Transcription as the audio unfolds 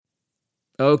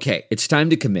Okay, it's time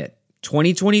to commit.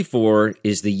 2024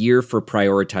 is the year for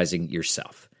prioritizing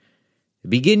yourself.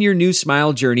 Begin your new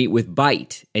smile journey with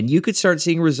Byte, and you could start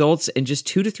seeing results in just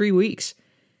 2 to 3 weeks.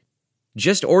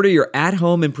 Just order your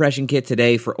at-home impression kit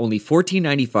today for only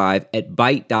 $14.95 at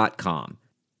Byte.com.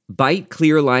 Byte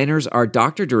clear liners are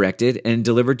doctor-directed and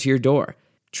delivered to your door.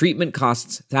 Treatment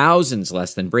costs thousands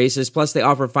less than braces, plus they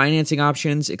offer financing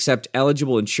options, accept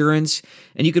eligible insurance,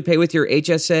 and you could pay with your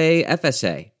HSA,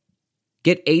 FSA.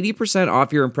 Get 80%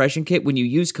 off your impression kit when you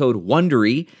use code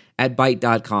WONDERY at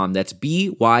Byte.com. That's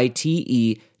BYTE.com.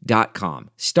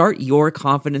 Start your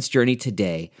confidence journey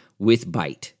today with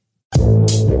Byte.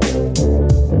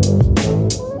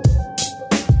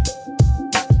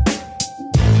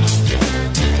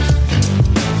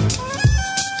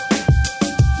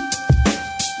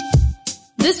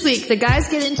 This week, the guys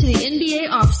get into the NBA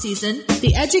offseason,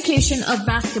 the education of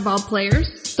basketball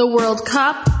players, the World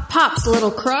Cup, Pop's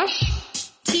little crush,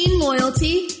 teen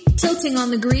loyalty, tilting on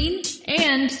the green,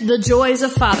 and the joys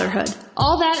of fatherhood.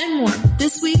 All that and more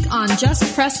this week on Just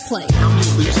Press Play. How many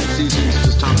losing seasons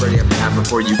does Tom Brady have to have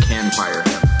before you can fire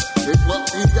him? Well,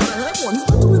 he's got to have one. He's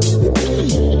about to win the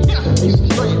MVP. Yeah, he's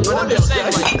straight. But I'm just saying,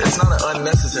 it's not an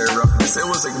unnecessary roughness. It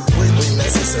was a completely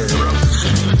necessary roughness.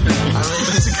 I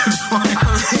mean, that's a good point.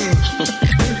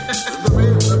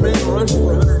 The man rushed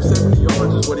for 170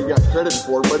 yards is what he got credit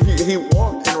for, but he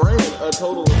walked and ran a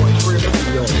total of like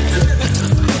 300 yards.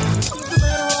 The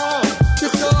man arrived.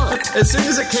 Good God. as soon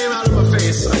as it came out of my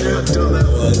face, I knew how dumb that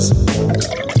was.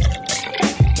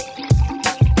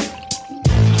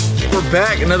 We're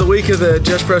back. Another week of the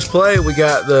Just Press Play. We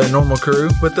got the normal crew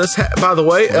with us. By the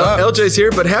way, LJ's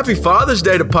here, but happy Father's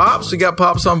Day to Pops. We got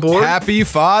Pops on board. Happy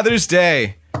Father's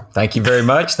Day. Thank you very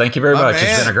much. Thank you very much. Man.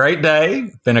 It's been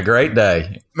a great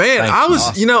day. Man,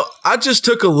 I just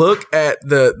took a look at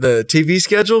the TV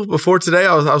schedule before today.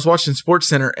 I was watching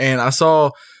SportsCenter and I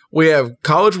saw we have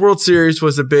College World Series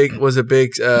was a big thing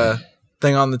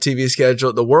on the TV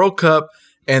schedule. The World Cup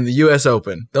and the U.S.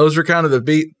 Open. Those were kind of the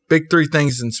big three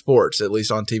things in sports, at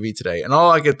least on TV today. And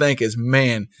all I could think is,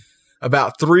 man,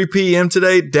 about 3 p.m.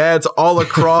 today, dads all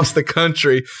across the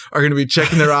country are going to be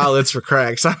checking their eyelids for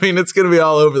cracks. I mean, it's going to be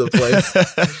all over the place.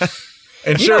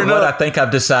 And you sure know enough, what I think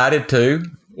I've decided too?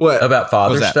 What? About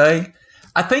Father's Day?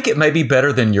 I think it may be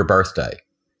better than your birthday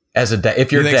as a day,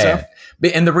 if you're dad. So?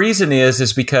 And the reason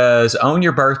is because on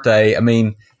your birthday, I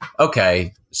mean,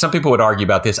 okay, some people would argue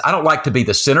about this. I don't like to be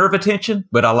the center of attention,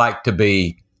 but I like to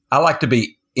be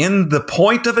in the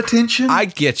point of attention. I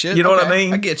get you. You know what I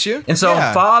mean? I get you. And so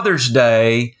on Father's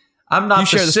Day, I'm not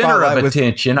the center of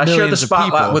attention. I share the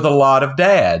spotlight with a lot of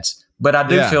dads, but I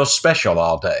do feel special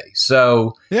all day.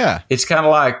 So it's kind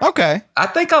of like, okay, I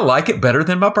think I like it better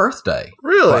than my birthday.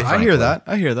 Really? I hear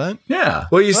that. Yeah.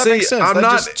 Well, you see, I'm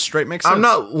not straight makes sense. I'm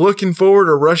not looking forward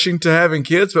or rushing to having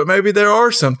kids, but maybe there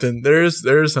is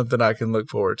something I can look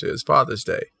forward to. It's Father's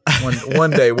Day.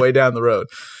 One day way down the road.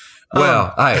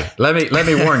 Well, hey, let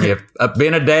me warn you.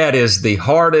 Being a dad is the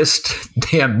hardest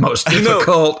and most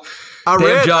difficult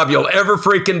job you'll ever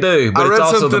freaking do. But it's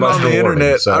also the most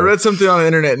rewarding. I read something on the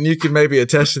internet, and you can maybe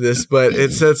attest to this, but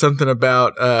it said something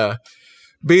about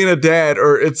being a dad,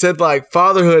 or it said like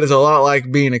fatherhood is a lot like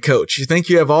being a coach. You think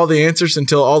you have all the answers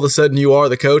until all of a sudden you are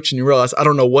the coach, and you realize I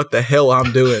don't know what the hell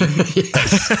I'm doing.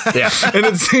 Yeah, and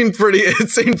it seemed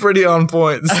pretty on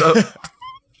point. So.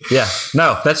 Yeah,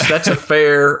 no, that's a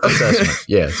fair assessment.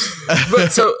 Yes,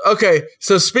 but so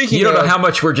speaking, you don't know how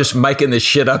much we're just making this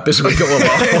shit up as we go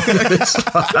along.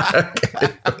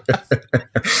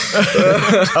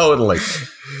 Totally.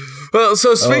 Well,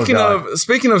 so speaking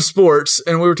of sports,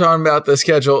 and we were talking about the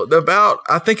schedule.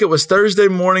 I think it was Thursday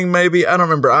morning, maybe, I don't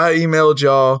remember. I emailed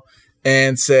y'all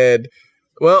and said,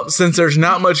 well, since there's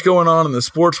not much going on in the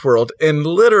sports world, and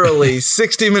literally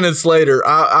 60 minutes later,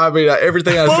 I mean,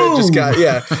 everything I said just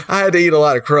I had to eat a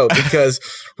lot of crow because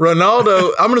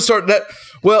Ronaldo, I'm going to start that.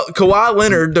 Well, Kawhi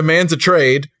Leonard demands a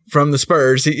trade from the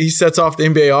Spurs. He sets off the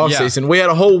NBA offseason. We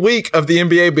had a whole week of the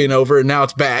NBA being over, and now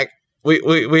it's back. We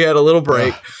had a little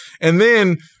break. And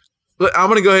then I'm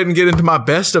going to go ahead and get into my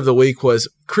best of the week was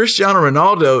Cristiano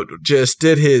Ronaldo just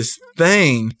did his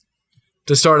thing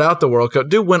to start out the World Cup.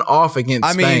 Dude went off against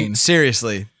Spain. I mean,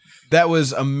 seriously, that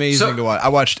was amazing to watch. I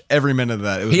watched every minute of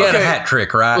that. He had a hat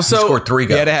trick, right? Well, he scored 3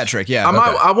 goals. He had a hat trick, yeah.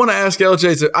 I want to ask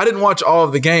LJ. I didn't watch all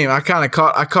of the game. I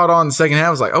caught on the second half.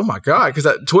 I was like, oh my God,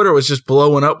 because Twitter was just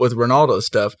blowing up with Ronaldo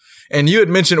stuff. And you had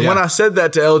mentioned when I said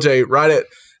that to LJ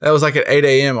that was like at 8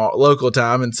 a.m. local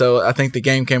time. And so I think the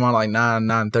game came on like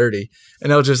 9:30.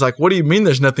 And LJ's like, what do you mean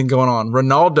there's nothing going on?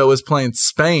 Ronaldo is playing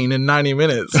Spain in 90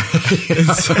 minutes.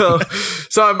 So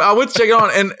I went to check it on.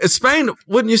 And Spain,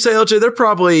 wouldn't you say, LJ, they're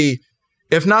probably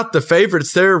if not the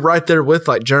favorites, they're right there with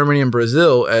like Germany and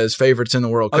Brazil as favorites in the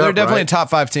World Cup. They're definitely right? a top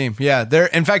 5 team. Yeah, they're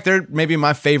maybe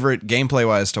my favorite gameplay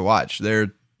wise to watch.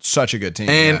 They're such a good team.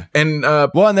 And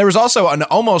there was also an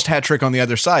almost hat trick on the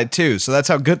other side too. So that's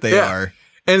how good they are.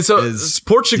 And so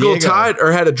Portugal tied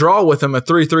or had a draw with them, a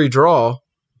 3-3 draw.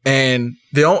 And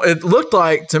it looked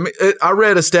like to me, I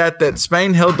read a stat that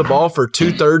Spain held the ball for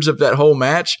 2/3 of that whole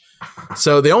match.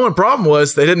 So the only problem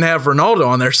was they didn't have Ronaldo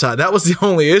on their side. That was the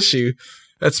only issue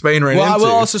that Spain ran into. Well, I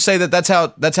will also say that's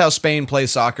how Spain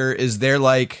plays soccer. Is they're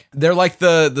like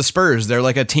the Spurs. They're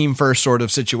like a team first sort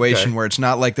of situation where it's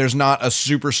not like there's not a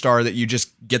superstar that you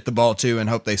just get the ball to and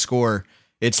hope they score.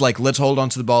 It's like, let's hold on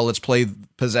to the ball. Let's play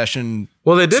possession.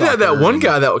 Well, they did have that one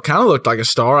guy that kind of looked like a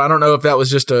star. I don't know if that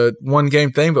was just a one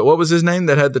game thing, but what was his name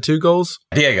that had the 2 goals?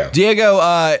 Diego.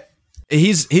 I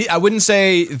wouldn't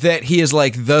say that he is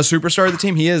like the superstar of the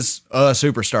team. He is a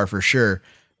superstar for sure.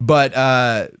 But,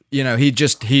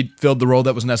 he filled the role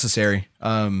that was necessary.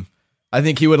 I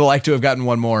think he would have liked to have gotten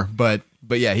one more, but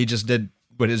yeah, he just did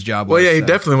what his job was. Well, yeah, he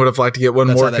definitely would have liked to get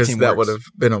one more because that would have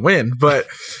been a win. But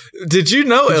did you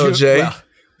know, LJ,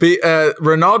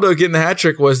 Ronaldo getting the hat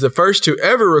trick was the first to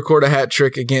ever record a hat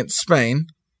trick against Spain.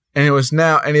 And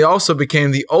he also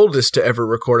became the oldest to ever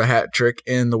record a hat trick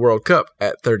in the World Cup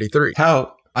at 33.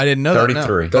 How? I didn't know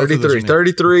 33. that. No.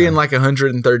 33 in like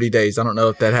 130 days. I don't know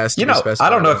if that has to be specified. I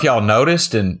don't know if y'all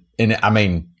noticed, and I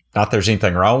mean, not there's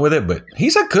anything wrong with it, but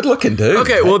he's a good-looking dude.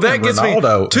 Okay, well, that gets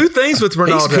Ronaldo, me 2 things with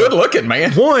Ronaldo. He's good-looking,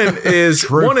 man. One is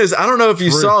I don't know if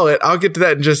you saw it. I'll get to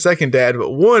that in just a second, Dad.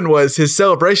 But one was his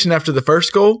celebration after the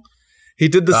first goal. He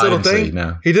did this little thing.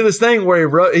 He did this thing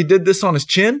where he did this on his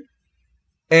chin.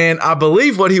 And I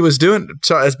believe what he was doing,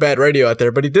 sorry, that's bad radio out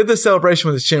there, but he did this celebration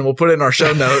with his chin. We'll put it in our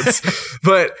show notes.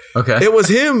 But it was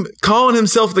him calling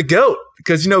himself the GOAT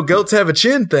because, goats have a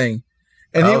chin thing.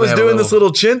 And he was doing this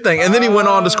little chin thing. And then he went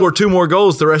on to score 2 more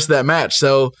goals the rest of that match.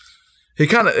 So he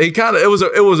kind of, it was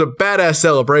a badass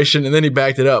celebration. And then he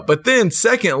backed it up. But then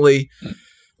secondly,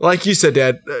 like you said,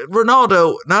 Dad,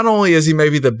 Ronaldo, not only is he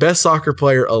maybe the best soccer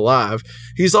player alive,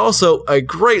 he's also a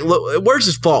great where's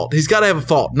his fault? He's got to have a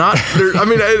fault.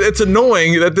 It's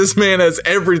annoying that this man has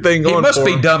everything going for him. He must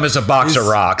be dumb as a box of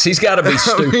rocks. He's got to be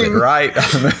stupid, right?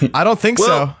 I don't think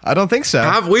so.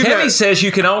 Kenny says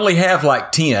you can only have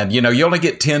like 10. You only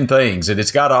get 10 things, and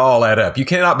it's got to all add up. You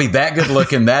cannot be that good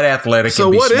looking, that athletic, so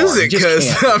and be what smart. is it?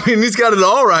 Because, he's got it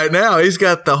all right now. He's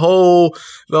got the whole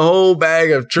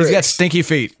bag of tricks. He's got stinky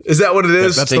feet. Is that what it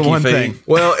is? That's the one thing.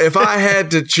 Well, if I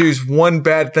had to choose one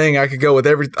bad thing, I could go with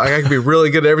everything. I could be really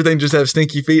good at everything, just have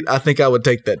stinky feet. I think I would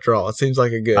take that draw. It seems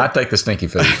like a good. I'd take the stinky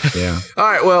feet. Yeah. All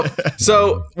right. Well,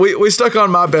 so we stuck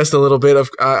on my best a little bit.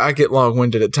 I get long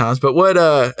winded at times, but what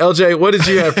LJ? What did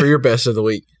you have for your best of the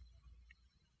week?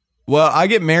 Well, I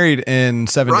get married in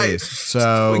 7 days.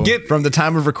 So from the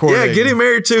time of recording. Yeah, getting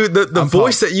married to the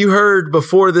voice that you heard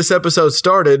before this episode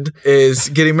started is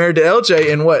getting married to LJ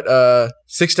in what,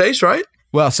 6 days, right?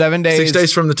 Well, 7 days. 6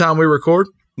 days from the time we record?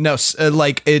 No,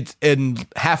 like it in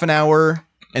half an hour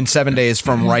and 7 days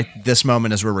from right this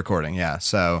moment as we're recording. Yeah.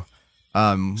 So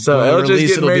LJ's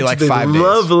getting married like to the 5 days.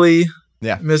 Lovely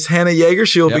Miss Hannah Yeager.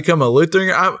 She'll become a Lutheran.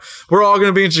 We're all going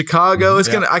to be in Chicago.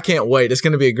 I can't wait. It's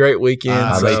going to be a great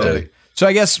weekend. So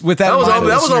I guess with that, that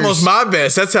was almost my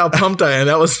best. That's how pumped I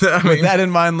am. With that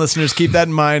in mind, listeners, keep that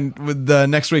in mind. The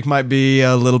next week might be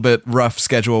a little bit rough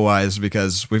schedule wise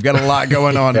because we've got a lot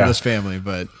going on in this family.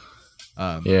 But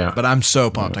but I'm so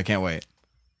pumped. I can't wait.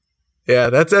 Yeah,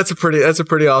 that's a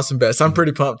pretty awesome best. I'm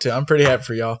pretty pumped too. I'm pretty happy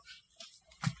for y'all.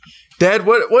 Dad,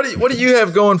 what do you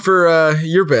have going for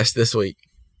your best this week?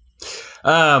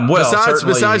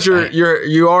 Besides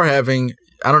you are having.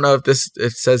 I don't know if it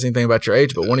says anything about your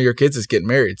age, but one of your kids is getting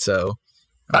married. So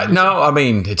no,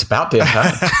 it's about damn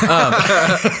time.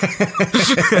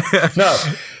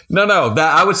 No.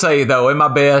 I would say though, in my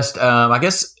best, I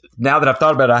guess now that I've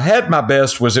thought about it, my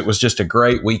best it was just a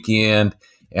great weekend,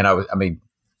 and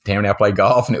Tammy and I played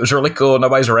golf, and it was really cool.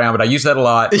 Nobody's around, but I use that a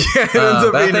lot. Yeah, it ends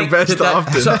up being your best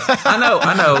often. So,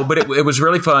 I know, but it was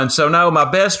really fun. So no, my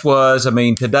best was,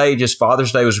 today, just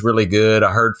Father's Day was really good.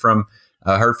 I heard from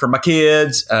my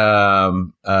kids,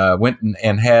 went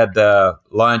and had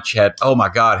lunch,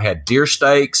 had deer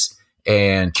steaks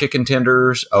and chicken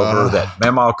tenders over that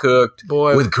Mamaw cooked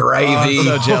with gravy,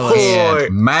 so jealous.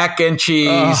 And mac and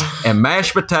cheese and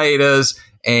mashed potatoes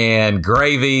and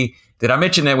gravy. Did I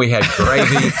mention that we had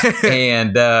gravy?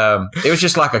 And it was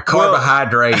just like a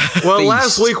carbohydrate feast.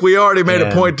 Last week we already made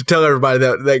a point to tell everybody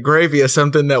that gravy is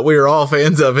something that we are all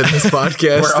fans of in this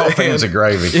podcast. We're all fans of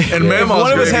gravy. And if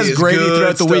one of us has gravy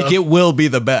throughout the week, it will be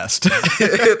the best.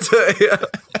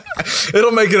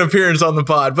 It'll make an appearance on the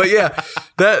pod. But yeah,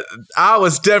 that I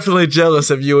was definitely jealous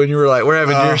of you when you were like, "We're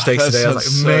having deer steaks today." I was like,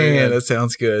 so "Man, good. that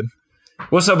sounds good."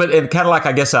 Well, so, but kind of like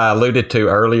I guess I alluded to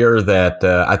earlier that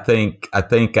I think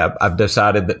I've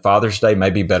decided that Father's Day may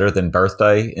be better than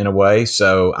birthday in a way.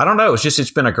 So I don't know.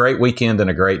 It's been a great weekend and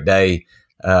a great day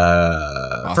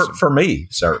Awesome. for me,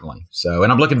 certainly. So,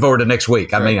 and I'm looking forward to next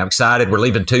week. I mean, I'm excited. We're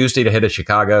leaving Tuesday to head to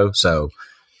Chicago. So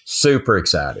super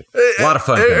excited. A lot of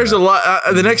fun. There's a lot.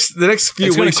 The next few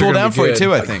It's going weeks to cool are gonna down be for you good.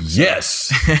 too, I think.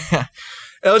 Yes.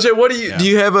 LJ, what do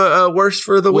you have a worst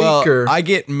for the Well, week? Or I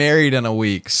get married in a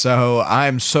week, so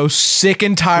I'm so sick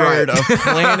and tired Right. of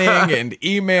planning and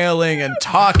emailing and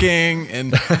talking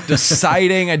and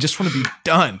deciding. I just want to be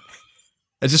done.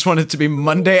 I just want it to be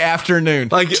Monday afternoon.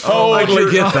 like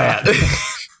Totally get that.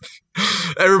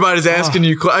 everybody's asking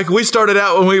you. Like we started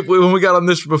out when we got on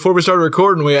this before we started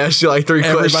recording. We asked you like 3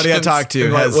 questions. Everybody I talk to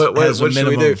And, like, has, what has a should we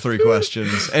minimum do? of 3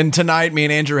 questions. And tonight, me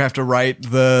and Andrew have to write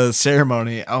the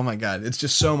ceremony. Oh my God. It's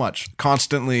just so much.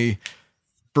 Constantly,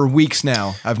 for weeks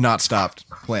now, I've not stopped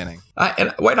planning.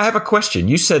 Wait, I have a question.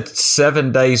 You said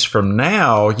 7 days from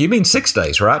now. You mean 6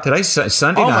 days, right? Today's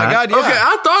Sunday Oh night. my God. Yeah. Okay,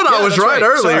 I thought I Yeah, was that's right right.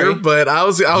 earlier, Sorry. but I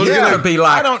was You're gonna going to be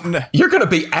like, I don't know. you're going to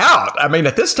be out. I mean,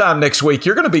 at this time next week,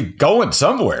 you're going to be going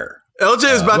somewhere.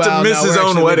 LJ is about well, to miss no, his we're own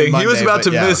actually wedding. leaving He was Monday, about to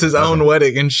but yeah. miss his own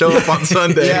wedding and show up on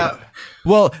Sunday. Yeah.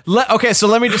 Well, okay, so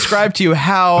let me describe to you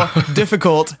how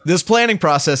difficult this planning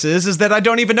process is that I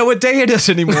don't even know what day it is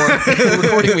anymore.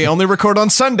 We only record on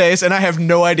Sundays, and I have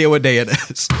no idea what day it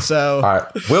is. So, All right.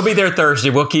 We'll be there Thursday.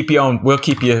 We'll keep you on. We'll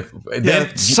keep you.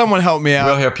 yeah, someone help me out.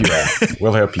 We'll help you out.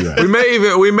 We'll help you out.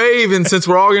 We may even, since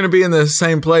we're all going to be in the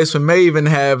same place, we may even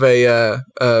have a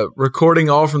recording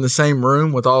all from the same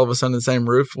room with all of us under the same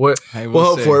roof. Hey, We'll we'll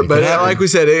hope see. for it. But It can like we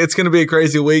said, it's going to be a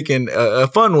crazy week and a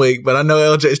fun week. But I know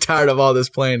LJ's tired of all this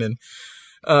planning.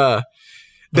 Dad,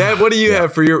 what do you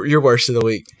have for your worst of the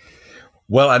week?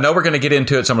 Well, I know we're going to get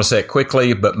into it, so I'm going to say it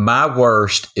quickly. But my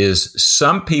worst is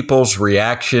some people's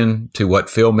reaction to what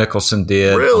Phil Mickelson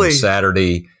did Really? on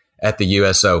Saturday at the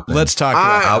U.S. Open. Let's talk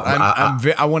about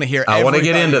it. I want to hear. I want to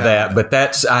get into everybody that, out. but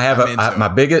that's I have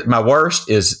my worst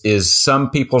is some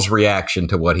people's reaction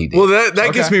to what he did. Well,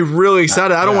 that gets me really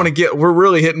excited. I don't want to get. We're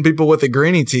really hitting people with the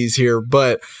greeny teas here,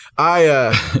 but I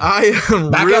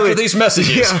am Back really after these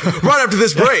messages. Yeah, right after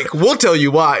this break, we'll tell you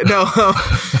why. No,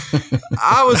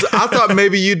 I thought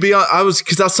maybe you'd be on.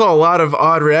 Because I saw a lot of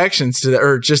odd reactions to that,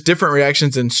 or just different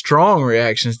reactions and strong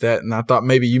reactions to that, and I thought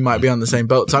maybe you might be on the same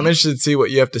boat. So I'm interested to see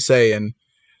what you have to say. And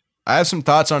I have some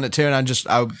thoughts on it too, and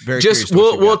I'm very just curious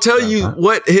what you we'll got. tell you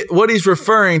what he's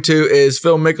referring to is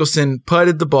Phil Mickelson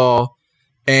putted the ball,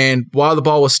 and while the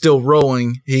ball was still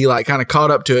rolling, he like kind of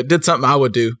caught up to it, did something I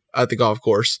would do at the golf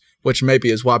course, which maybe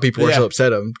is why people were so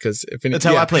upset at him. Because That's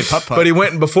how I play putt-putt. But he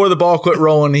went and before the ball quit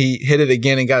rolling, he hit it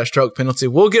again and got a stroke penalty.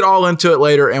 We'll get all into it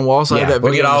later, and we'll also have that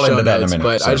we'll video get all in the show into that in a notes, minute,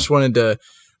 But so. I just wanted to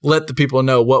let the people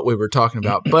know what we were talking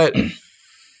about. But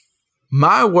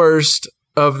my worst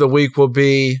of the week will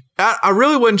be I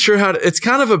really wasn't sure how to. It's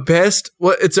kind of a best.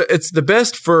 Well, it's the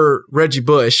best for Reggie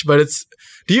Bush, but it's.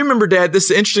 Do you remember, Dad? This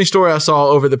is an interesting story I saw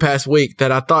over the past week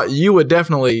that I thought you would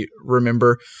definitely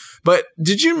remember. But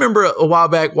did you remember a while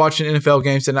back watching NFL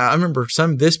games? And I remember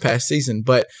some this past season,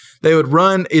 but they would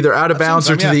run either out of bounds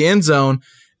or to the end zone,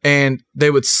 and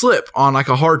they would slip on like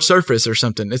a hard surface or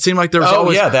something. It seemed like there was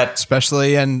always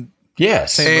especially in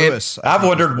yes. St. Louis. I've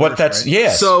wondered what that's. Right?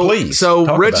 Yes, please. So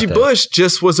talk Reggie about that. Bush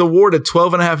just was awarded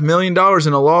 $12.5 million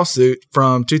in a lawsuit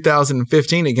from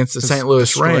 2015 against the St. Louis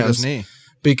Destroyed his Rams knee.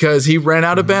 because he ran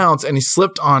out of bounds and he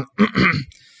slipped on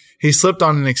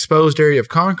an exposed area of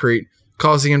concrete,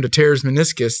 causing him to tear his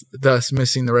meniscus, thus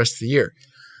missing the rest of the year.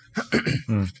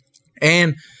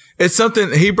 And it's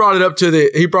something he brought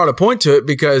a point to it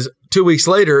because 2 weeks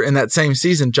later in that same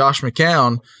season, Josh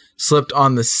McCown slipped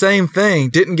on the same thing,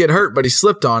 didn't get hurt, but he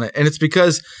slipped on it. And it's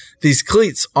because these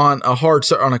cleats on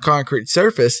a concrete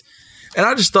surface. And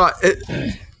I just thought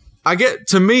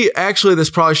to me, actually, this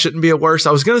probably shouldn't be a worse.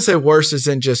 I was going to say worse is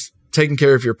in just taking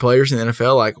care of your players in the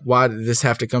NFL. Like, why did this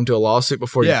have to come to a lawsuit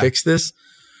before you fix this?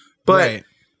 But Right.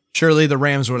 Surely the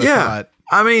Rams would have thought.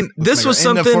 I mean, this was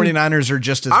and something. the 49ers are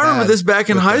just as I remember bad this back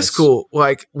in with high this. school.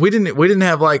 Like we didn't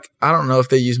have like, I don't know if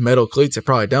they use metal cleats. They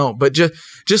probably don't. But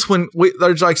just when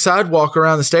there's like sidewalk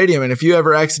around the stadium, and if you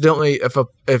ever accidentally,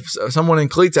 if someone in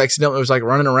cleats accidentally was like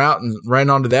running around and ran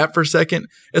onto that for a second,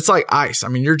 it's like ice. I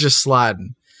mean, you're just sliding.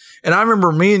 And I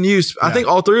remember me and you, I think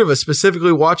all three of us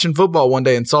specifically watching football one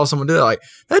day and saw someone do that. Like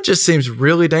that just seems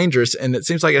really dangerous, and it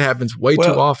seems like it happens way too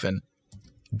often.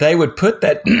 they would put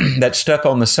that that stuff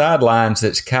on the sidelines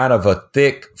that's kind of a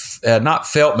thick, not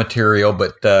felt material,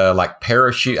 but like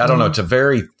parachute. I don't know. It's a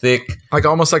very thick, like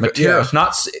almost like material.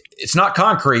 It's not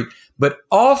concrete, but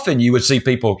often you would see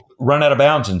people run out of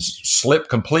bounds and slip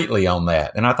completely on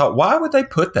that. And I thought, why would they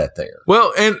put that there?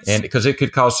 Well, and because it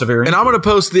could cause severe injury. And I'm going to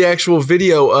post the actual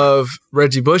video of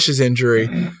Reggie Bush's injury,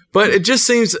 but it just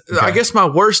seems. Okay. I guess my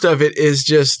worst of it is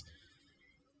just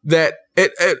that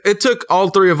it took all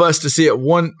three of us to see it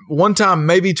one time,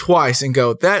 maybe twice, and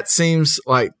go, that seems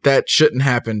like that shouldn't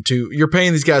happen. You're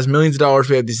paying these guys millions of dollars.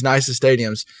 We have these nicest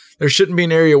stadiums. There shouldn't be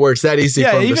an area where it's that easy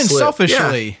for them to slip. Even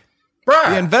selfishly. Yeah.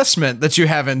 Right. The investment that you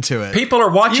have into it. People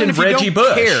are watching Reggie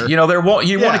Bush. Care. You want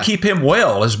to keep him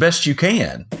well as best you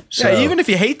can. So. Yeah, even if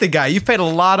you hate the guy, you've paid a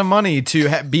lot of money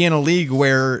to be in a league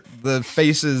where the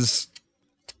faces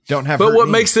don't have. But what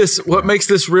makes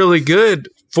this really good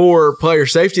for player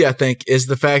safety, I think, is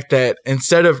the fact that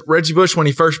instead of Reggie Bush, when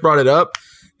he first brought it up,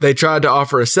 they tried to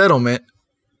offer a settlement.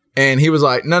 And he was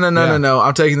like, no,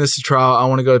 I'm taking this to trial. I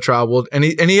want to go to trial. Well, and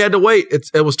he had to wait.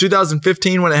 It was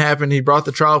 2015 when it happened. He brought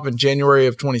the trial up in January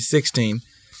of 2016,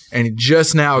 and he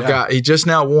just now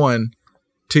won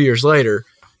 2 years later.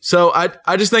 So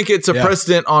I just think it's a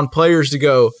precedent on players to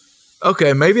go,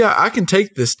 okay, maybe I can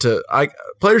take this to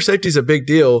player safety is a big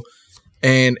deal,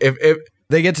 and if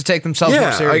they get to take themselves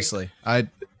more seriously,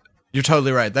 you're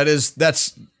totally right.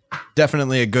 That's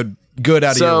definitely a good out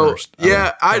of your worst.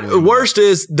 Worst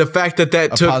is the fact that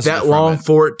took that long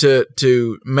for it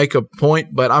to make a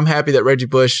point, but I'm happy that Reggie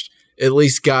Bush at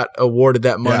least got awarded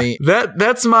that money. Yeah.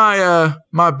 That's my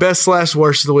my best /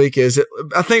 worst of the week.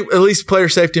 I think at least player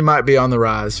safety might be on the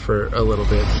rise for a little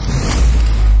bit.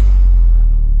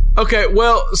 Okay,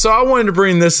 well, so I wanted to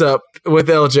bring this up with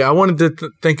LJ. I wanted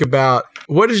to think about,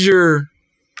 what is your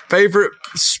favorite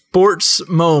sports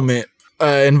moment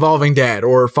involving dad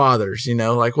or fathers?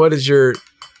 What is your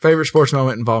favorite sports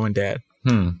moment involving dad?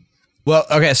 Well,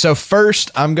 okay, so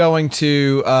first I'm going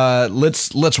to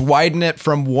let's widen it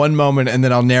from one moment, and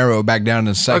then I'll narrow back down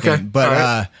in a second. Okay.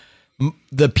 But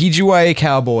the PGYA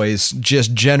Cowboys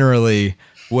just generally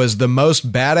was the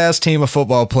most badass team of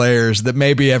football players that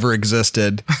maybe ever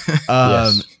existed.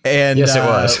 Yes. And yes, it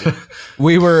was.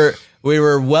 we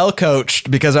were well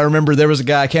coached, because I remember there was a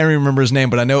guy, I can't even remember his name,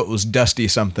 but I know it was Dusty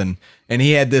something. And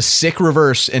he had this sick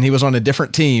reverse, and he was on a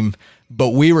different team. But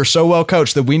we were so well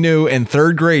coached that we knew in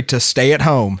third grade to stay at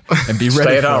home and be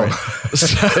ready for it.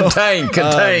 So,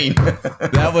 contain.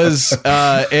 That was,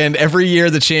 and every year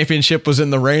the championship was in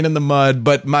the rain and the mud.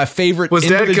 But my favorite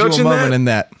individual moment in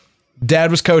that,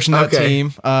 Dad was coaching that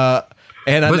team.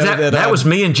 And I know that was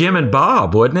me and Jim and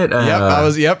Bob, wasn't it? I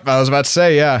was about to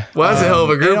say, yeah. Well, that's a hell of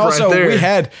a group right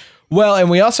there.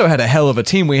 We also had a hell of a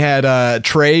team. We had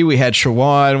Trey, we had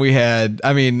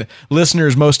Shawan,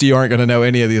 listeners, most of you aren't going to know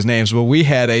any of these names, but we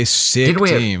had a sick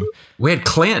team. We had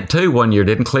Clint too one year,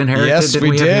 didn't Clint Harrington? Yes,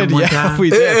 we did. We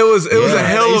did. It was a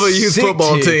hell of a youth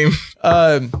football team.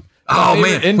 Oh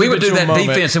man, we would do that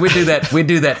defense, and we'd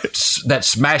do that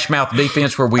smash mouth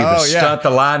defense where we would stunt the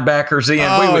linebackers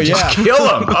in. We would just kill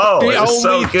them. Oh, it was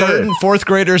so good. Third and fourth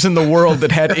graders in the world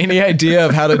that had any idea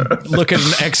of how to look at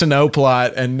an X and O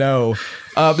plot and know.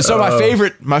 So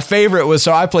my favorite was,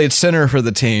 so I played center for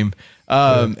the team.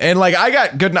 And I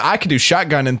got good. I could do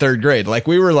shotgun in third grade.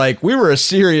 We were a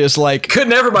serious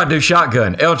Couldn't everybody do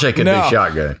shotgun? LJ could do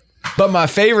shotgun. But my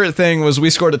favorite thing was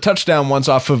we scored a touchdown once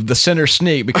off of the center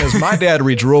sneak, because my dad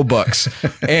reads rule books,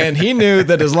 and he knew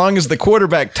that as long as the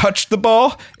quarterback touched the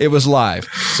ball, it was live.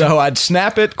 So I'd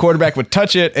snap it, quarterback would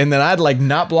touch it, and then I'd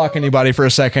not block anybody for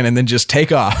a second and then just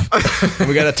take off. And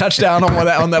we got a touchdown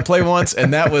on that play once,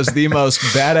 and that was the most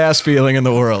badass feeling in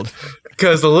the world.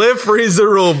 Because Liv reads the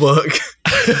rule book.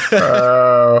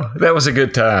 That was a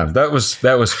good time. That was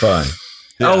fun.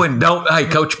 Yeah. Oh, and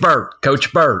Coach Burt.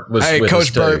 Coach Burt was with Coach us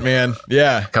Burt, too. Man.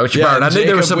 Yeah. Coach Burt. I knew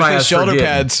there was somebody with his shoulder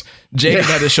pads. Jacob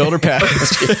had his shoulder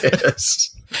pads.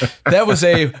 Yes. That was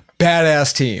a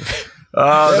badass team.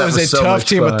 Oh, that was a so tough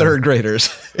team fun. of third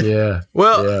graders. Yeah.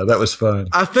 Well, that was fun.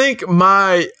 I think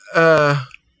my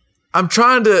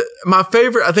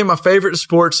favorite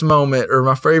sports moment, or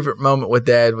my favorite moment with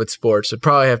Dad with sports, would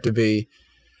probably have to be,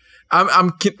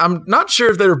 I'm not sure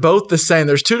if they were both the same.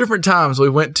 There's two different times we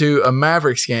went to a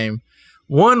Mavericks game.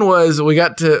 One was we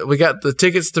got the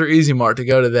tickets through Easy Mart to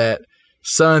go to that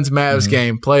Suns Mavs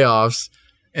game playoffs,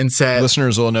 and sat.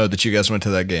 Listeners will know that you guys went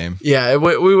to that game. Yeah,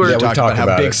 we were talking about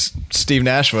how big Steve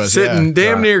Nash was, sitting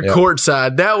damn near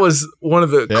courtside. That was one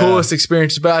of the coolest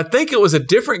experiences. But I think it was a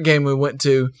different game we went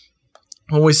to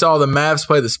when we saw the Mavs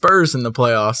play the Spurs in the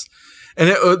playoffs. And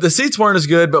the seats weren't as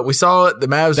good, but we saw it. The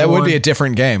Mavs That won. would be a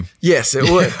different game. Yes, it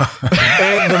would.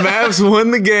 And the Mavs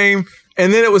won the game.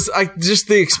 And then it was like just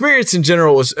the experience in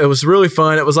general was really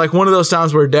fun. It was like one of those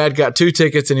times where Dad got 2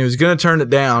 tickets and he was going to turn it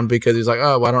down because he was like,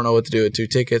 oh, well, I don't know what to do with 2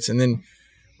 tickets. And then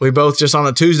we both just on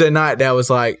a Tuesday night, Dad was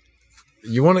like,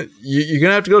 you're going to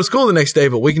have to go to school the next day,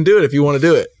 but we can do it if you want to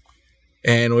do it.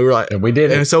 And we were like, and we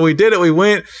did it. And so we did it. We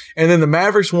went, and then the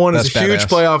Mavericks won. It's a huge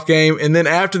playoff game. And then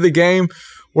after the game,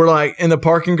 we're like in the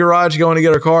parking garage going to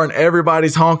get our car, and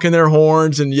everybody's honking their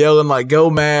horns and yelling like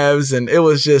 "Go Mavs!" And it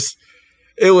was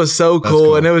so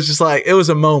cool. And it was just like, it was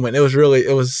a moment. It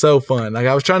was so fun. Like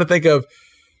I was trying to think of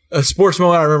a sports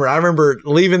moment I remember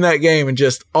leaving that game and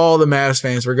just all the Mavs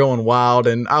fans were going wild.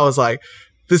 And I was like,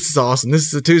 this is awesome. This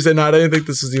is a Tuesday night. I didn't think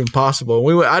this was even possible.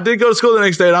 I did go to school the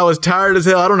next day and I was tired as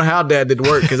hell. I don't know how Dad did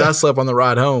work because I slept on the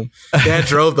ride home. Dad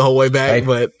drove the whole way back,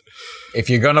 but if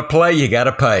you're going to play, you got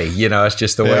to pay. It's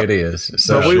just the way it is.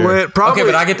 So but we went probably.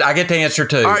 Okay, but I get to answer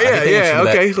too. All right,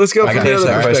 okay. Let's go for the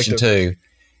other question too.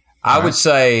 I would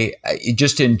say,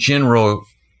 just in general,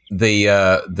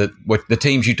 the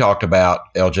teams you talked about,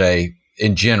 LJ,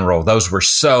 in general, those were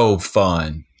so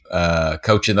fun.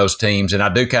 Coaching those teams, and I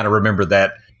do kind of remember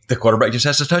that the quarterback just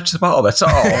has to touch the ball. That's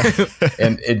all,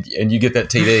 and you get that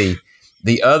TD.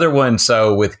 The other one,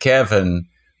 so with Kevin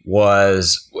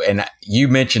was, and you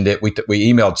mentioned it. We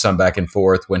emailed some back and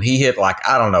forth when he hit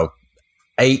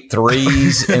 8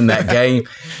 threes in that game,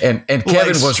 and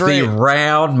Kevin was the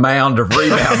round mound of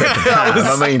rebound at the time.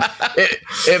 I mean,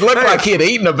 it looked like he had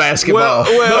eaten a basketball.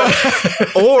 Well,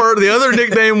 or the other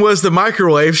nickname was the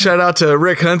microwave. Shout out to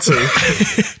Rick Hunsey.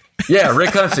 Yeah,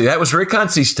 Rick Hunsey. That was Rick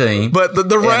Hunsey's team. But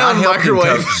the round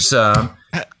microwave. Some,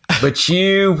 but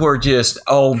you were just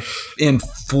in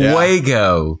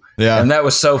fuego. Yeah. And that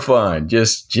was so fun.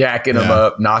 Just jacking them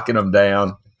up, knocking them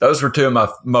down. Those were 2 of my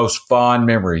most fond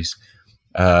memories.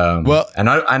 And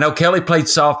I know Kelly played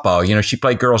softball. She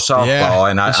played girls softball,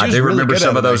 and I do remember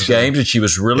some of those games, and she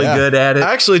was really good at it.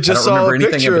 I actually just saw a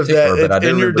picture of that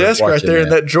in your desk right there in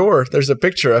that drawer. There's a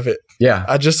picture of it. Yeah,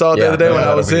 I just saw it the other day when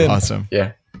I was in. Awesome.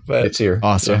 Yeah, but it's here.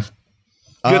 Awesome.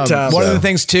 Yeah. Good times. One of the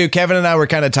things too, Kevin and I were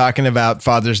kind of talking about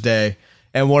Father's Day,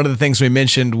 and one of the things we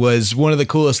mentioned was one of the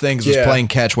coolest things was playing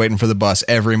catch, waiting for the bus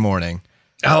every morning.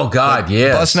 Oh God,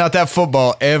 yeah, busting out that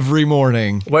football every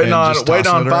morning, waiting on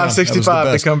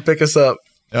 565 to come pick us up.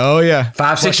 Oh yeah,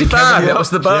 565. That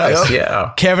was the bus.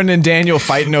 Yeah, Kevin and Daniel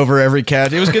fighting over every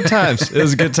catch. It was good times. It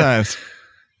was good times.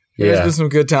 Yeah, there's been some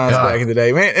good times back in the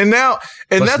day, man. And now,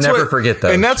 let's never forget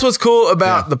those. And that's what's cool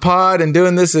about the pod and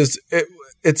doing this is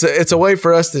it's a way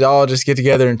for us to all just get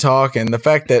together and talk. And the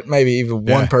fact that maybe even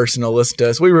one person will listen to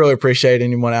us, we really appreciate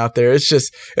anyone out there.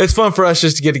 It's fun for us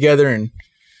just to get together and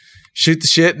shoot the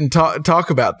shit and talk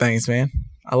about things, man.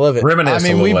 I love it. Reminisce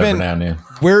a little every now and then.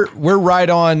 We're right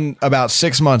on about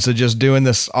 6 months of just doing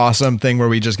this awesome thing where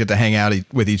we just get to hang out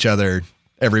with each other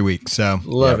every week. So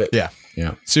love it.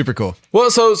 Yeah. Super cool.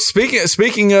 Well, so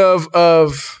speaking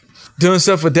of doing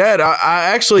stuff with Dad,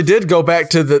 I actually did go back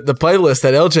to the playlist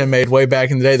that LJ made way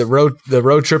back in the day, the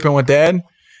road tripping with Dad.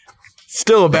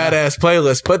 Still a badass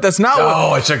playlist, but that's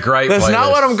not it's a great That's playlist.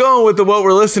 not what I'm going with what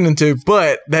we're listening to,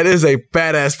 but that is a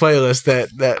badass playlist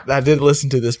that I did listen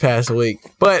to this past week.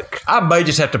 But I may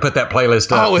just have to put that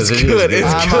playlist up. Oh, it's good.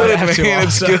 It's good, man.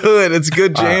 It's good. It's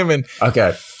good jamming.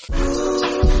 Okay.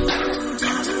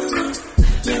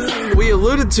 We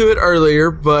alluded to it earlier,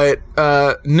 but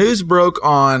news broke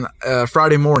on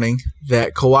Friday morning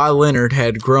that Kawhi Leonard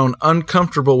had grown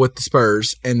uncomfortable with the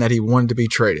Spurs and that he wanted to be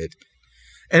traded.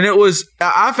 And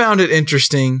I found it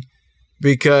interesting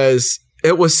because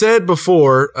it was said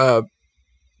before,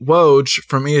 Woj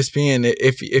from ESPN,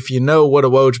 if you know what a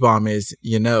Woj bomb is,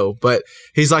 but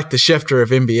he's like the Schefter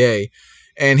of NBA.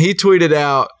 And he tweeted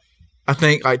out, I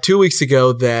think like 2 weeks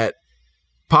ago, that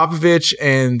Popovich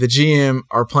and the GM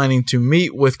are planning to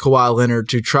meet with Kawhi Leonard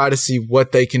to try to see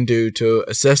what they can do to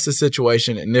assess the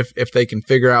situation and if they can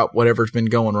figure out whatever's been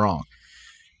going wrong.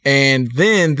 And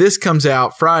then this comes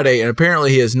out Friday, and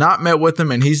apparently he has not met with them,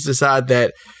 and he's decided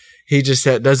that he just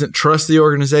doesn't trust the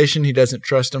organization. He doesn't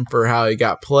trust them for how he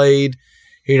got played.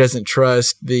 He doesn't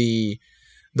trust the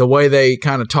way they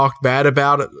kind of talked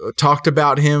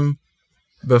about him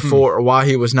before or why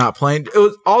he was not playing.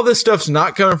 All this stuff's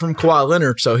not coming from Kawhi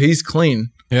Leonard, so he's clean.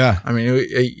 Yeah. I mean,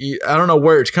 I don't know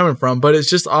where it's coming from, but it's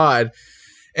just odd.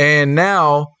 And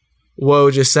now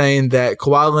Woj is saying that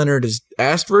Kawhi Leonard has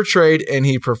asked for a trade and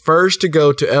he prefers to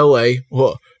go to L.A.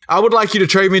 Well, I would like you to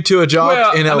trade me to a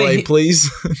job in L.A.,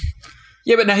 please.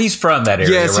 Yeah, but now he's from that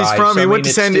area, yes, he's right? from. He went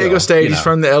to San Diego State. He's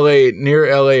from the near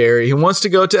L.A. area. He wants to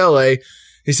go to L.A.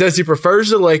 He says he prefers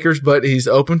the Lakers, but he's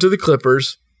open to the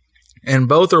Clippers. and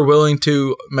both are willing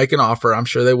to make an offer. I'm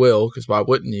sure they will, because why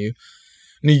wouldn't you?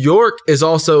 New York is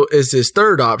his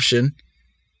third option,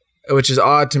 which is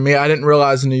odd to me. I didn't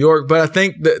realize in New York, but I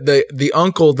think that the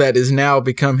uncle that is now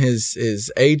become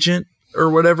his agent or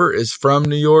whatever is from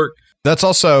New York. That's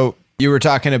also, you were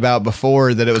talking about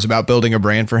before that it was about building a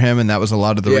brand for him, and that was a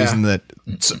lot of the reason that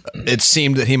it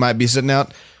seemed that he might be sitting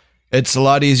out. It's a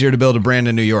lot easier to build a brand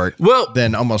in New York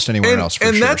than almost anywhere else. For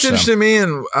sure, that's interesting to me,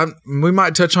 and we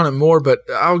might touch on it more, but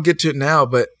I'll get to it now.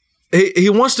 But he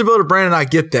wants to build a brand, and I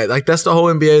get that. Like, that's the whole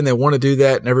NBA, and they want to do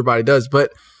that, and everybody does.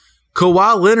 But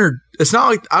Kawhi Leonard, it's not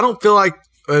like, I don't feel like,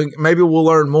 maybe we'll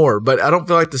learn more, but I don't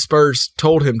feel like the Spurs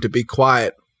told him to be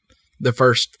quiet the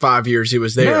first 5 years he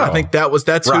was there. No. I think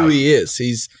that's who he is.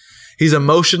 He's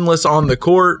emotionless on the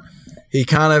court. He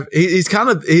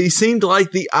seemed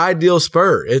like the ideal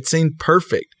Spur. It seemed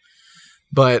perfect.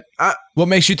 But what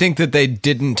makes you think that they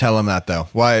didn't tell him that, though?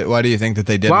 Why do you think that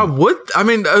they didn't? Why would, I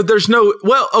mean, there's no,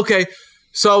 well, okay.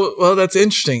 So, that's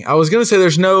interesting. I was going to say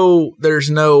there's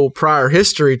no prior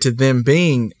history to them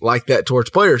being like that towards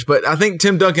players, but I think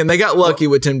Tim Duncan, they got lucky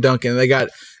with Tim Duncan. They got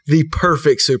the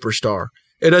perfect superstar.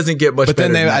 It doesn't get much better.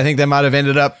 But then I think they might have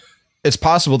ended up, it's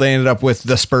possible they ended up with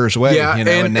the Spurs way. Yeah,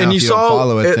 and now if you don't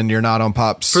follow it, then you're not on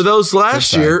Pop's. For those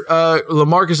last year,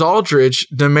 LaMarcus Aldridge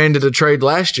demanded a trade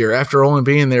last year after only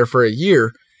being there for a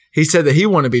year. He said that he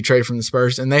wanted to be traded from the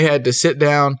Spurs, and they had to sit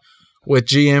down with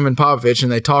GM and Popovich,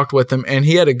 and they talked with him, and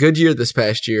he had a good year this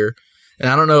past year. And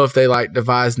I don't know if they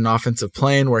devised an offensive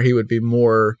plan where he would be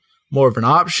more of an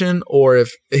option, or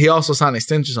if he also signed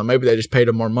extensions, so maybe they just paid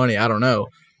him more money. I don't know.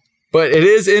 But it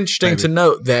is interesting to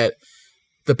note that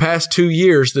the past 2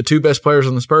 years, the two best players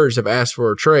on the Spurs have asked for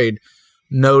a trade,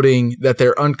 noting that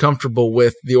they're uncomfortable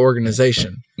with the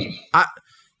organization.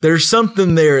 There's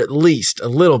something there, at least a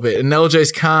little bit, and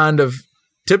LJ's kind of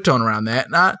tiptoeing around that.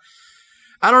 And I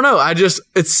don't know.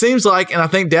 It seems like, and I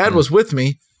think Dad was with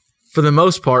me for the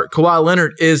most part, Kawhi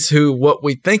Leonard is what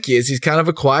we think he is. He's kind of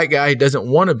a quiet guy. He doesn't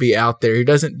want to be out there. He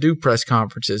doesn't do press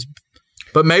conferences.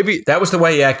 But maybe that was the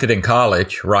way he acted in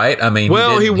college, right? I mean,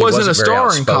 he wasn't a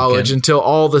star in college until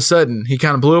all of a sudden he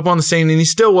kind of blew up on the scene, and he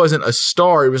still wasn't a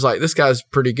star. He was like, this guy's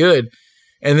pretty good.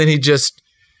 And then he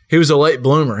was a late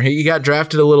bloomer. He got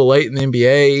drafted a little late in the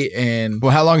NBA. And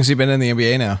how long has he been in the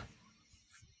NBA now?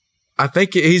 I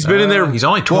think he's been in there. He's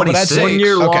only 26. 1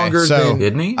 year longer than,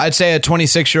 isn't he? I'd say a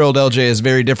 26-year-old LJ is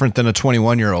very different than a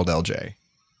 21-year-old LJ.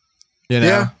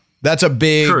 Yeah. That's a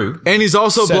big True. And he's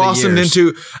also blossomed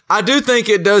into, I do think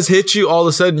it does hit you all of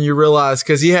a sudden, you realize,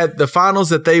 because he had the finals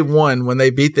that they won when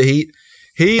they beat the Heat.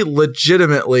 He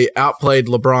legitimately outplayed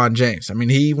LeBron James. I mean,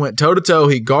 he went toe-to-toe.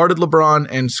 He guarded LeBron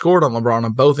and scored on LeBron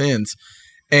on both ends.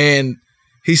 And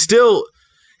he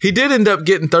did end up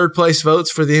getting third-place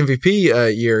votes for the MVP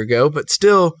a year ago, but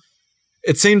still,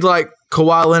 it seemed like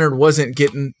Kawhi Leonard wasn't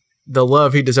getting the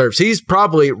love he deserves. He's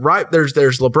probably right. There's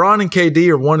LeBron and KD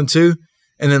are 1 and 2.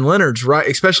 And then Leonard's right,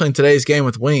 especially in today's game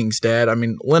with wings, Dad. I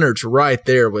mean, Leonard's right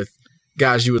there with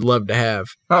guys you would love to have.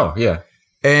 Oh, yeah.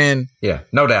 And yeah,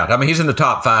 no doubt. I mean, he's in the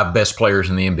top 5 best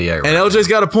players in the NBA. And LJ's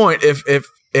got a point.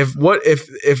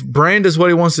 If Brand is what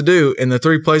he wants to do, and the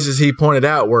 3 places he pointed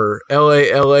out were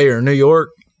LA, or New York,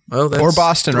 well, that's or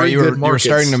Boston, right? You were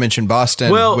starting to mention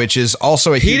Boston, which is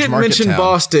also a huge market. He didn't mention town.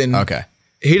 Boston. Okay.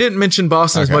 He didn't mention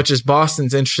Boston as much as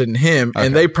Boston's interested in him,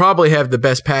 and they probably have the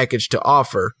best package to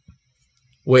offer.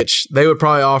 Which they would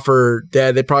probably offer,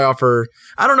 Dad. They'd probably offer.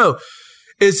 I don't know.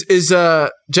 Is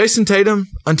Jason Tatum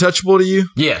untouchable to you?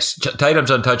 Yes,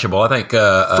 Tatum's untouchable. I think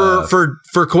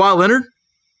for Kawhi Leonard.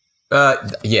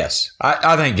 Yes,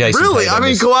 I think Jason. Really, Tatum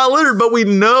Kawhi Leonard, but we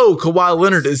know Kawhi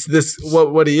Leonard is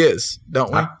what he is,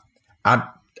 don't we?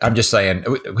 I'm just saying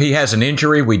he has an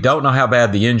injury. We don't know how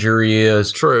bad the injury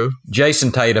is. True.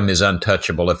 Jason Tatum is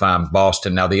untouchable if I'm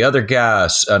Boston. Now the other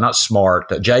guy's not Smart.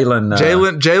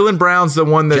 Jaylen Brown's the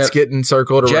one that's getting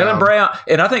circled around. Jaylen Brown,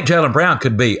 and I think Jaylen Brown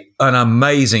could be an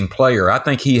amazing player. I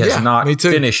think he has not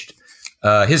finished.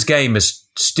 His game is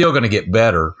still going to get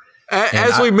better.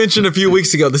 As we mentioned a few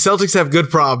weeks ago, the Celtics have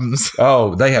good problems.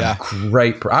 Oh, they have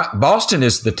great. Boston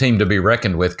is the team to be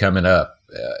reckoned with coming up,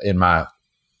 in my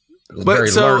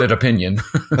learned opinion.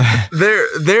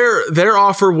 Their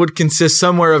offer would consist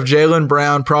somewhere of Jaylen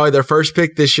Brown, probably their first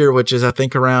pick this year, which is I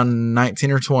think around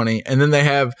 19 or 20, and then they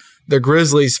have the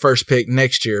Grizzlies' first pick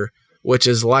next year, which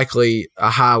is likely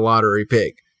a high lottery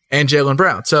pick, and Jaylen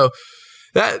Brown. So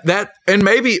that and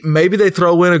maybe they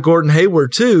throw in a Gordon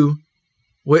Hayward too,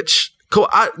 which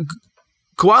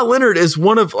Kawhi Leonard is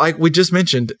one of, like we just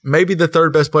mentioned, maybe the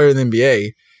third best player in the NBA,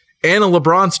 and a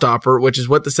LeBron stopper, which is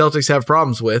what the Celtics have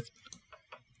problems with.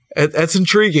 That's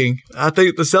intriguing. I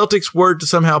think the Celtics were to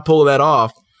somehow pull that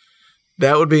off.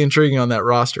 That would be intriguing on that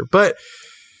roster. But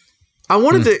I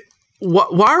wanted to.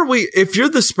 Why are we? If you're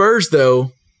the Spurs,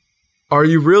 though, are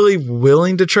you really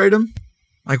willing to trade him?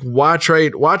 Like, why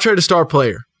trade? Why trade a star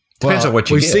player? Depends on what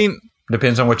you get.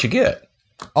 Depends on what you get.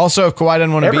 Also, if Kawhi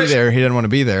didn't want to be there, he didn't want to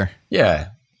be there. Yeah,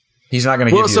 he's not going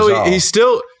to give you his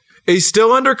all. He's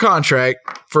still under contract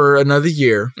for another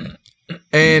year,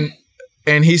 and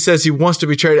he says he wants to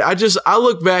be traded. I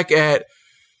look back at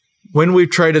when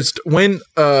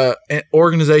an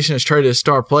organization has traded a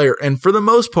star player, and for the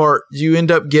most part, you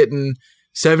end up getting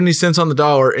 70 cents on the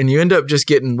dollar, and you end up just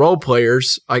getting role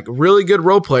players, like really good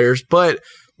role players. But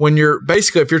when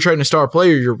if you're trading a star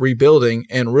player, you're rebuilding,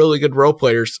 and really good role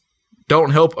players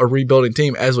don't help a rebuilding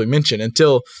team, as we mentioned,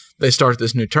 until they start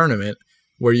this new tournament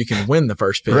where you can win the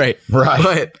first pick. Right.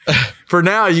 But for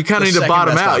now, you kind of need to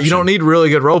bottom out. Option. You don't need really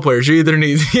good role players. You either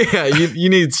need, you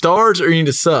need stars or you need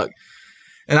to suck.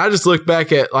 And I just look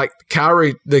back at like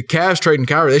Kyrie, the Cavs trading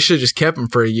Kyrie. They should have just kept him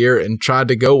for a year and tried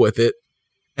to go with it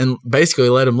and basically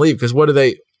let him leave. Because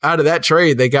out of that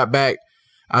trade, they got back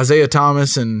Isaiah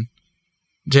Thomas and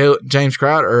James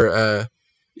Crowder.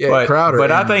 Crowder.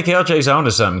 But I think LJ's on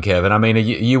to something, Kevin. I mean,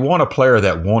 you want a player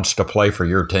that wants to play for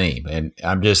your team. And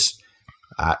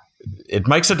it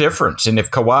makes a difference. And if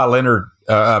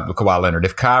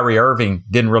if Kyrie Irving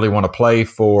didn't really want to play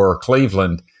for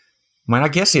Cleveland, I mean, I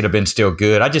guess he'd have been still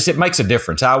good. it makes a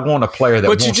difference. I want a player that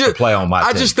wants to play on my team.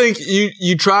 I just think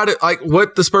you try to, like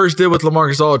what the Spurs did with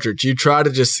LaMarcus Aldridge. You try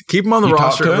to just keep him on the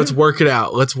roster. Let's work it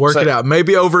out.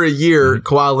 Maybe over a year,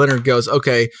 Kawhi Leonard goes,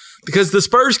 okay, because the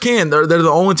Spurs they're the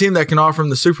only team that can offer him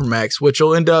the Supermax, which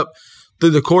will end up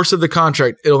through the course of the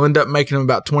contract, it'll end up making him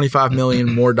about $25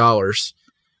 million more dollars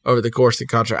over the course of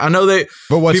the contract. I know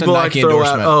but what's people like to throw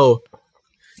out,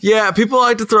 people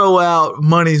like to throw out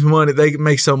money's money. They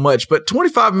make so much, but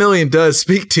 $25 million does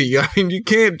speak to you. I mean, you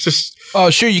can't just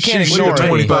you can't ignore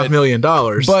 $25 million.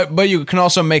 But you can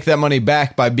also make that money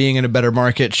back by being in a better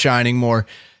market, shining more.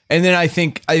 And then I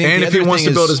think and if he wants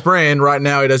to build his brand, right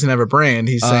now he doesn't have a brand.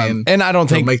 He's saying, and I don't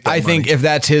think think if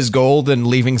that's his goal, then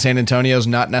leaving San Antonio is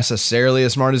not necessarily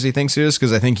as smart as he thinks it is.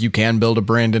 Because I think you can build a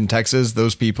brand in Texas.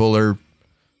 Those people are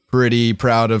pretty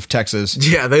proud of Texas.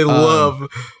 Yeah, they love.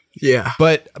 Yeah,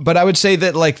 but I would say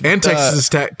that and Texas is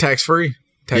tax free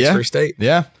state.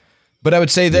 Yeah, but I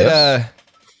would say that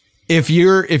if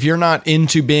you're not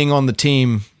into being on the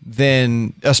team,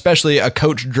 then especially a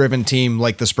coach driven team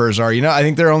like the Spurs are, I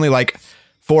think there are only like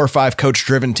 4 or 5 coach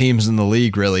driven teams in the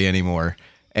league really anymore.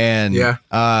 And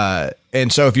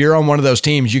and so if you're on one of those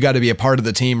teams, you got to be a part of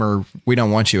the team, or we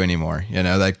don't want you anymore.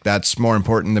 That's more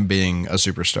important than being a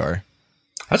superstar.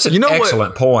 That's an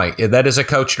excellent point. That is a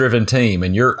coach-driven team,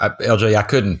 and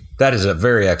LJ, that is a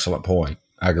very excellent point.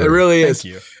 I agree. It really is.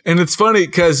 Thank you. And it's funny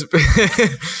because,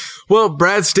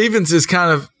 Brad Stevens is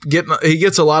kind of he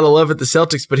gets a lot of love at the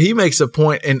Celtics, but he makes a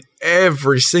point in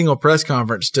every single press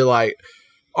conference to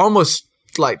almost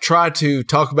try to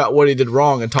talk about what he did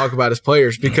wrong and talk about his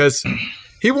players because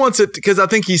he wants it, because I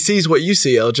think he sees what you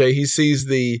see, LJ. He sees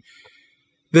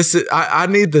I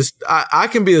need this. I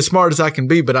can be as smart as I can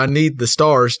be, but I need the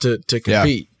stars to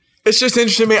compete. Yeah. It's just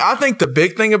interesting to me. I think the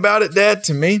big thing about it, Dad,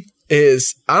 to me,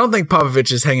 is I don't think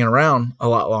Popovich is hanging around a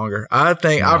lot longer. I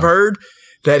think I've heard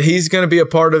that he's going to be a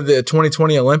part of the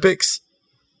 2020 Olympics.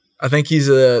 I think he's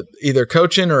either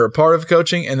coaching or a part of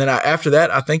coaching, and then after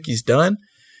that, I think he's done.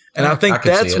 And I think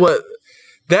it's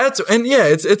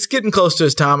getting close to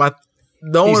his time.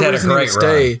 The only reason he would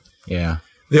stay,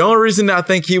 the only reason I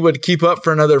think he would keep up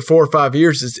for another 4 or 5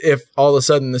 years is if all of a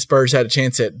sudden the Spurs had a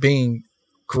chance at being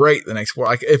great the next 4,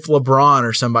 like if LeBron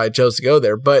or somebody chose to go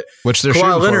there. But which they're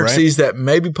Kawhi Leonard for, right? sees that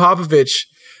maybe Popovich,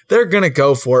 they're going to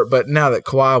go for it. But now that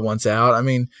Kawhi wants out, I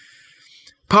mean,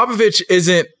 Popovich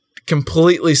isn't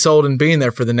completely sold in being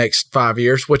there for the next 5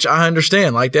 years, which I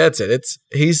understand. Like Dad said,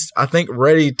 he's I think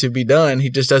ready to be done. He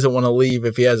just doesn't want to leave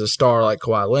if he has a star like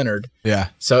Kawhi Leonard. Yeah.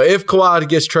 So if Kawhi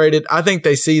gets traded, I think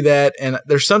they see that, and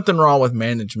there's something wrong with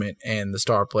management and the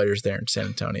star players there in San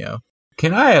Antonio.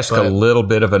 Can I ask a little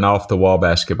bit of an off the wall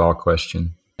basketball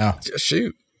question? Oh,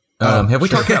 shoot. Have we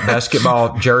talked about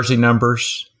basketball jersey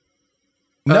numbers?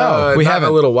 No, we haven't.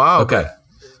 A little while. Okay.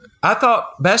 I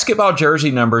thought basketball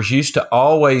jersey numbers used to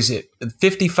always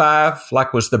 55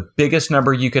 was the biggest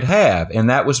number you could have, and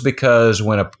that was because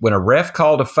when a ref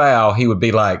called a foul, he would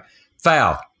be like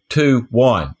foul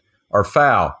 2-1 or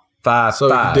foul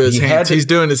 5-5. He's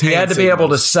doing his hands. He had to be able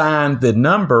to sign the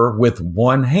number with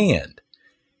one hand,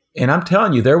 and I'm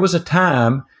telling you, there was a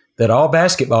time that all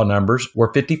basketball numbers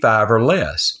were 55 or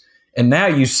less. And now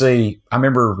you see, I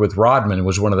remember with Rodman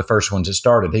was one of the first ones that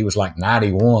started. He was like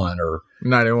 91 or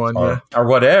 91, or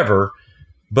whatever.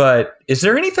 But is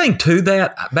there anything to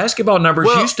that? Basketball numbers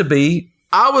used to be.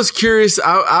 I was curious.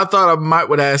 I thought I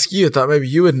would ask you. I thought maybe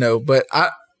you would know. But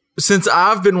since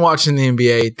I've been watching the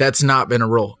NBA, that's not been a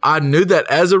rule. I knew that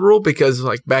as a rule because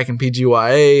like back in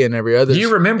PGYA and every other. Do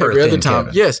you remember every it other then, time?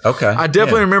 Kevin? Yes. Okay. I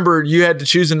definitely remember you had to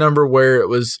choose a number where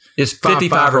it's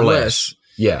 55 or less.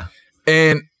 Yeah.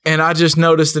 And I just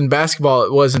noticed in basketball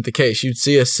it wasn't the case. You'd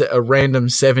see a random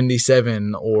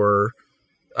 77 or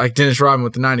like Dennis Rodman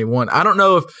with the 91. I don't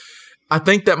know if I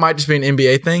think that might just be an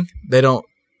NBA thing. They don't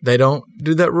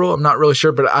do that rule. I'm not really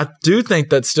sure, but I do think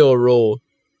that's still a rule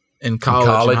in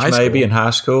college and high maybe school. in high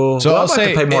school. So I'll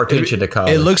say pay more attention to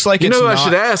college. It looks like who I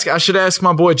should ask. I should ask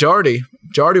my boy Jardy.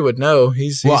 Jardy would know.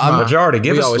 He's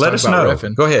Jardy. Let us know.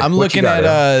 Riffing. Go ahead. I'm looking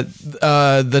at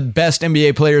the best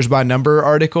NBA players by number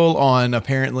article on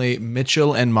apparently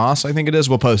Mitchell and Moss. I think it is.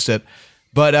 We'll post it,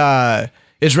 but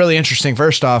it's really interesting.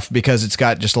 First off, because it's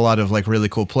got just a lot of like really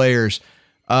cool players.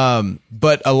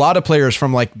 But a lot of players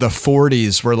from like the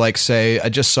 40s were like, say, I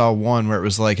just saw one where it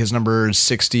was like his number is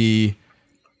 60.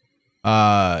 So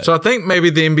I think maybe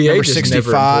the NBA just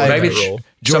 65. never Maybe rule.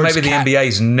 the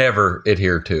NBA's never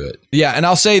adhered to it. Yeah, and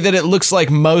I'll say that it looks like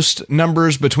most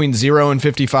numbers between 0 and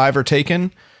 55 are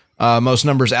taken. Most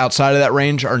numbers outside of that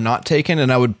range are not taken,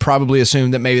 and I would probably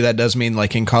assume that maybe that does mean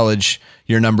like in college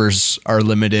your numbers are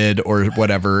limited or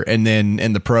whatever, and then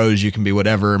in the pros you can be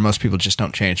whatever. Most people just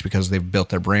don't change because they've built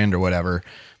their brand or whatever.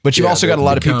 But you've also got a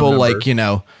lot of people like,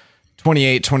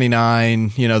 28,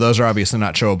 29, those are obviously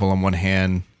not showable on one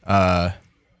hand. Meta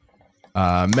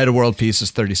World Peace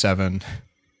is 37.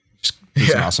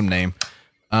 It's an awesome name.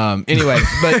 Anyway,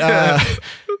 but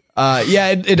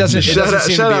it doesn't.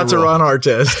 Shout out to Ron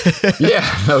Artest. Yeah,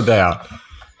 no doubt.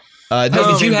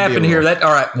 Did you happen to hear that?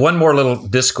 All right, one more little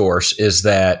discourse is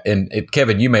that, and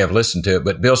Kevin, you may have listened to it,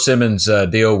 but Bill Simmons'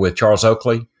 deal with Charles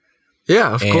Oakley.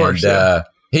 Yeah, of course.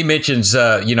 He mentions,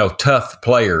 tough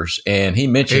players, and he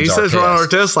mentions he says Artest. Ron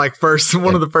Artest like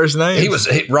one of the first names.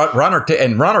 Ron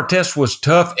Artest was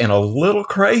tough and a little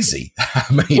crazy. I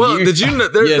mean, did you know?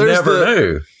 You never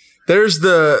knew. There's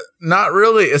not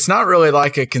really. It's not really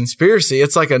like a conspiracy.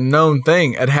 It's like a known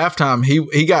thing. At halftime, he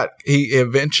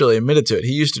eventually admitted to it.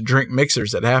 He used to drink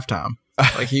mixers at halftime.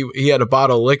 Like he had a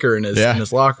bottle of liquor in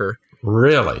his locker.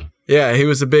 Really? Yeah, he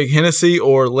was a big Hennessy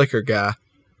or liquor guy.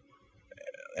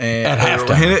 And at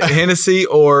halftime, Hennessy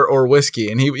or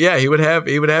whiskey, and he would have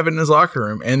it in his locker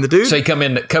room. And the dude, so he come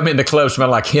in the club smell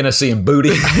like Hennessy and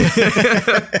booty.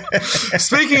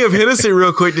 Speaking of Hennessy,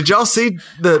 real quick, did y'all see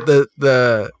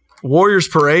the Warriors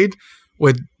parade?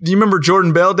 Do you remember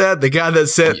Jordan Bell, Dad, the guy that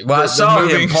set? Well, I saw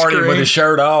him partying with his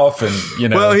shirt off,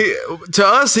 and Well, to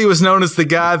us, he was known as the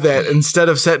guy that instead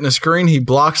of setting a screen, he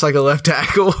blocks like a left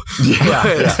tackle.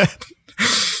 Yeah.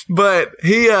 But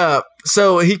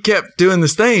so he kept doing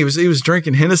this thing. He was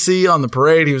drinking Hennessy on the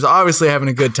parade. He was obviously having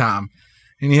a good time,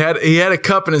 and he had a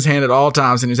cup in his hand at all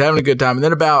times, and he was having a good time. And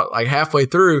then about like halfway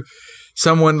through,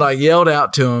 someone like yelled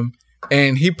out to him,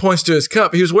 and he points to his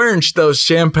cup. He was wearing those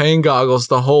champagne goggles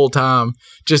the whole time,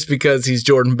 just because he's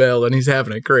Jordan Bell and he's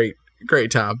having a great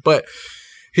time. But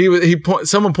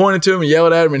someone pointed to him and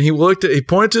yelled at him, and he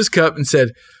pointed to his cup and said,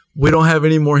 "We don't have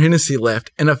any more Hennessy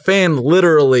left." And a fan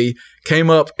literally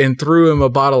came up and threw him a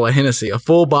bottle of Hennessy, a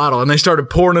full bottle, and they started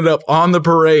pouring it up on the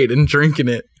parade and drinking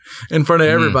it in front of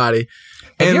everybody.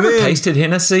 Have you ever tasted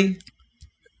Hennessy?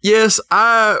 Yes,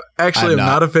 I actually am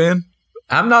not a fan.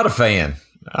 I'm not a fan.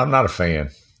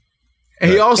 And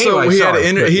he also he had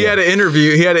an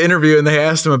interview, and they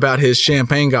asked him about his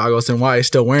champagne goggles and why he's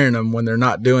still wearing them when they're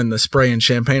not doing the spray and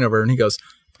champagne over. And he goes,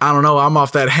 "I don't know. I'm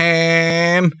off that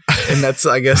hand." And that's,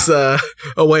 I guess, a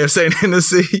way of saying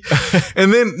Hennessy.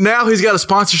 And then now he's got a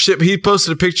sponsorship. He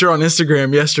posted a picture on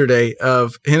Instagram yesterday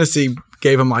of Hennessy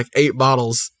gave him like 8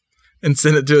 bottles and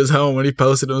sent it to his home. And he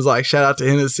posted and was like, "Shout out to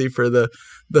Hennessy for the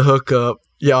hookup.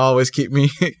 Y'all always keep me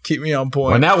on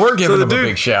point." Well, now we're giving him a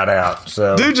big shout out.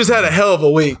 So dude just had a hell of a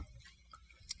week.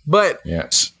 But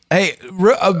yes. Hey,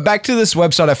 back to this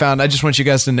website I found. I just want you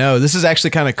guys to know this is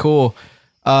actually kind of cool.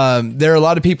 There are a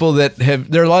lot of people there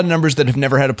are a lot of numbers that have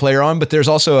never had a player on, but there's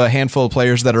also a handful of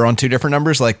players that are on 2 different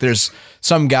numbers. Like there's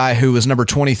some guy who was number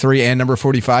 23 and number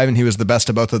 45, and he was the best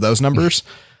of both of those numbers.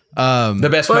 The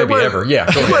best maybe ever. Yeah.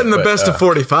 He wasn't the best of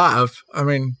 45. I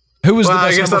mean, who was the best?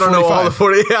 I guess number 45? I don't know all the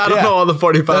 40. Yeah, I don't know all the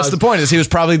 45. That's the point. Is he was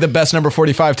probably the best number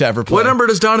 45 to ever play. What number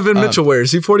does Donovan Mitchell wear?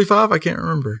 Is he 45? I can't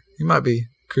remember. He might be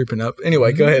creeping up.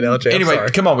 Anyway, go ahead, LJ. Anyway,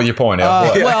 come on with your point,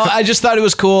 Al. Well, I just thought it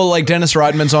was cool. Like Dennis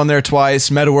Rodman's on there twice.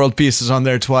 Meta World Peace is on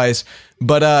there twice.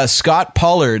 But Scott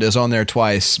Pollard is on there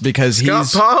twice because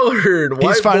he's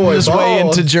finding his way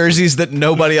into jerseys that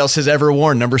nobody else has ever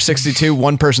worn. Number 62,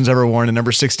 one person's ever worn, and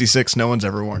number 66, no one's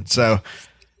ever worn. So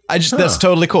that's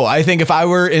totally cool. I think if I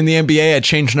were in the NBA, I'd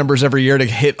change numbers every year to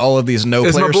hit all of these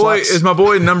player slots. Is my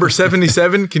boy number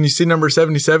 77? Can you see number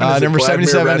 77? Number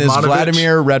 77 is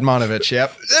Vladimir Radmanovich.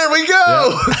 Yep. There we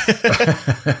go.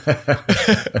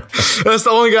 That's the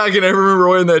only guy I can ever remember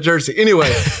wearing that jersey. Anyway,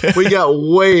 we got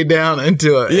way down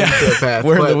into a path.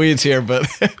 We're in the weeds here, but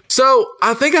so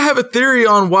I think I have a theory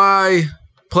on why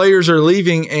players are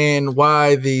leaving and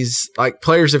why these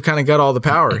players have kind of got all the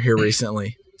power here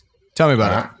recently. Tell me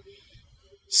about it.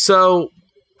 So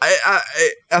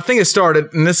I think it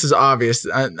started, and this is obvious.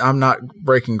 I'm not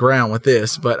breaking ground with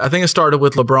this, but I think it started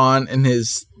with LeBron and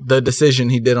the decision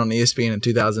he did on ESPN in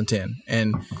 2010,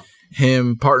 and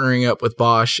him partnering up with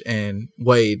Bosch and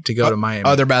Wade to go to Miami.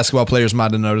 Other basketball players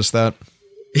might have noticed that.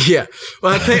 Yeah,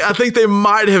 well, I think they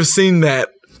might have seen that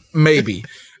maybe,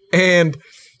 and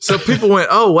so people went,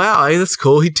 "Oh wow, hey, that's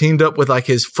cool." He teamed up with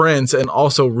his friends and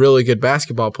also really good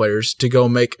basketball players to go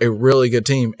make a really good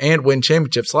team and win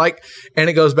championships. And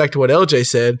it goes back to what LJ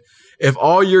said: if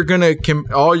all you're going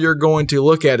to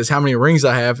look at is how many rings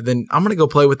I have, then I'm going to go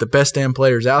play with the best damn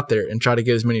players out there and try to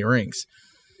get as many rings.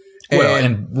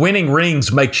 And winning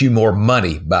rings makes you more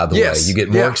money, by the way. You get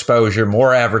more exposure,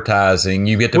 more advertising.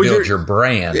 You get to build your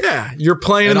brand. Yeah, you're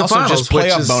playing and in the also finals. Just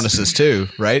playoff bonuses too,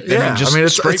 right? Yeah,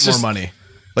 it's straight more money.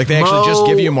 They actually just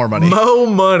give you more money. More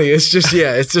money. It's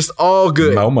just all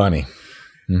good. More money.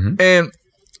 Mm-hmm.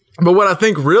 But what I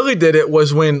think really did it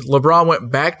was when LeBron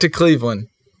went back to Cleveland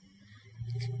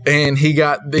and he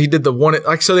did the one,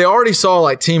 so they already saw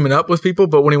teaming up with people,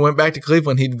 but when he went back to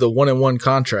Cleveland, he did the 1-and-1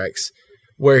 contracts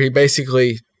where he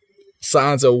basically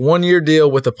signs a 1-year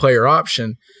deal with a player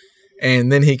option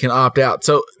and then he can opt out.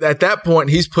 So at that point,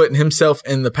 he's putting himself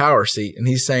in the power seat and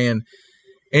he's saying,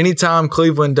 anytime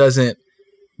Cleveland doesn't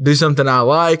do something I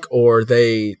like, or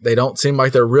they don't seem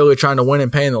like they're really trying to win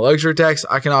and paying the luxury tax,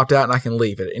 I can opt out and I can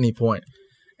leave at any point.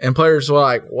 And players were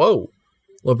like, whoa,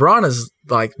 LeBron is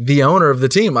the owner of the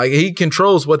team. He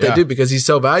controls what they do because he's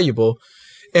so valuable.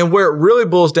 And where it really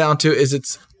boils down to is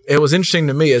it was interesting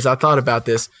to me as I thought about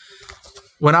this.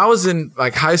 When I was in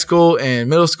high school and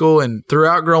middle school and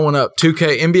throughout growing up,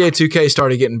 NBA 2K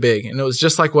started getting big. And it was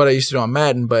just like what I used to do on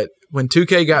Madden, but when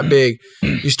 2K got big,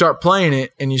 you start playing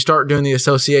it and you start doing the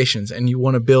associations and you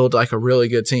want to build a really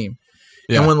good team.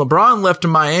 Yeah. And when LeBron left to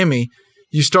Miami,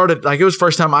 you started it was the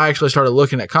first time I actually started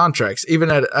looking at contracts. Even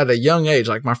at a young age,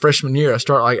 my freshman year, I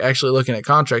started actually looking at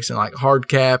contracts and hard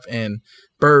cap and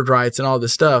bird rights and all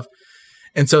this stuff.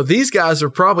 And so these guys are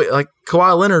probably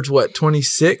Kawhi Leonard's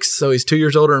 26, so he's 2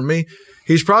 years older than me.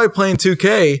 He's probably playing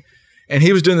 2K. And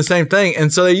he was doing the same thing.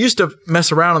 And so they used to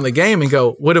mess around on the game and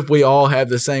go, what if we all have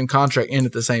the same contract in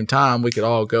at the same time? We could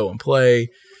all go and play.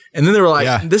 And then they were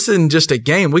like, this isn't just a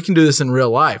game. We can do this in real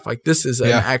life. This is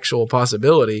an actual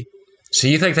possibility. So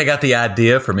you think they got the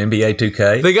idea from NBA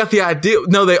 2K? They got the idea.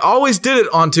 No, they always did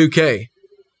it on 2K.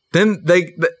 Then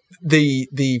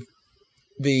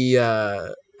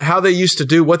how they used to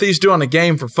do, what they used to do on a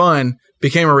game for fun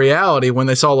became a reality when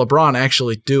they saw LeBron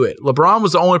actually do it. LeBron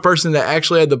was the only person that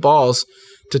actually had the balls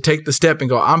to take the step and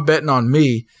go, I'm betting on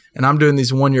me, and I'm doing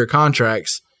these 1-year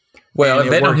contracts. Well, and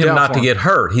betting on him not to get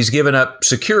hurt. He's given up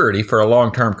security for a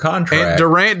long-term contract.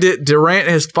 And Durant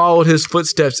has followed his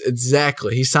footsteps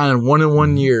exactly. He's signing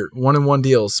 1-and-1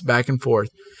 deals back and forth.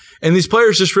 And these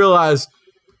players just realize,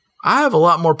 I have a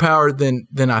lot more power than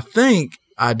I think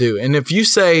I do. And if you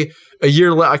say a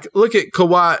year later, look at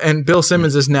Kawhi, and Bill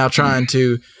Simmons is now trying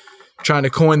to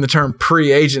coin the term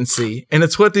pre-agency. And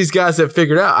it's what these guys have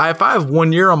figured out. If I have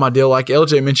 1 year on my deal, like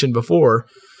LJ mentioned before,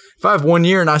 if I have 1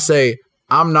 year and I say,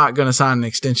 I'm not going to sign an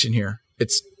extension here,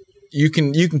 you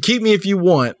can keep me if you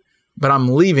want, but I'm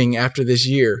leaving after this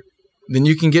year, then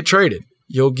you can get traded.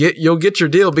 You'll get your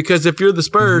deal, because if you're the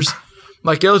Spurs,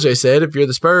 like LJ said, if you're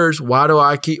the Spurs, why do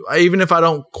I keep, even if I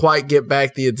don't quite get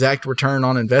back the exact return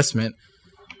on investment,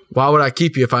 why would I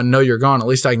keep you if I know you're gone? At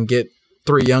least I can get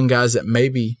 3 young guys that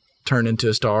maybe turn into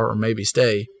a star or maybe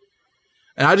stay.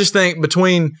 And I just think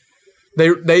between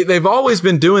they've always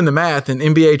been doing the math, and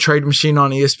NBA Trade Machine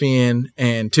on ESPN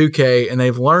and 2K, and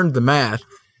they've learned the math.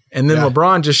 And then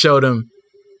LeBron just showed them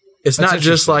it's not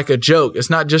just like a joke. It's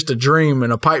not just a dream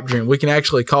and a pipe dream. We can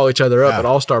actually call each other up at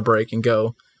All-Star break and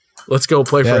go, let's go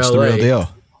play for LA. The real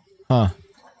deal. Huh.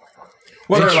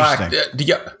 Well, they're like,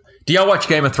 Do y'all watch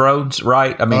Game of Thrones?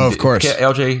 Right? I mean, of course,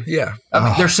 LG. Yeah, I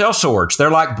mean, they're sellswords. They're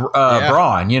like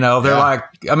Braun. You know, they're like.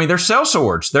 I mean, they're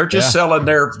sellswords. They're just selling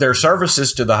their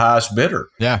services to the highest bidder.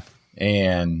 Yeah,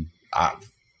 and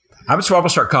I'm just going to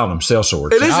start calling them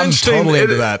sellswords. It is interesting. Totally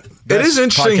into that. It is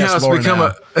interesting how it's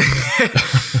become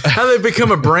how they've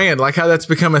become a brand, like how that's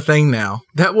become a thing now.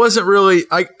 That wasn't really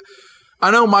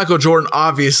I know Michael Jordan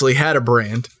obviously had a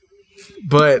brand,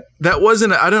 but that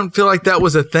wasn't. I don't feel like that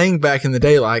was a thing back in the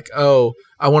day. Like, oh,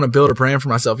 I want to build a brand for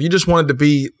myself. You just wanted to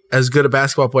be as good a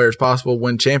basketball player as possible,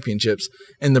 win championships,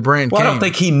 and the brand came. I don't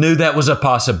think he knew that was a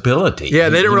possibility. Yeah,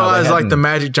 they didn't realize like the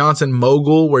Magic Johnson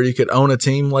mogul where you could own a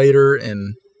team later.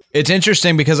 And it's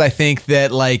interesting because I think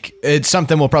that like it's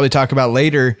something we'll probably talk about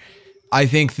later. I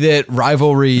think that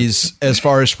rivalries as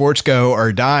far as sports go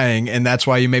are dying, and that's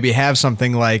why you maybe have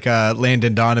something like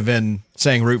Landon Donovan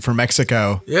saying root for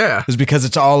Mexico. Yeah. Is because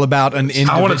it's all about an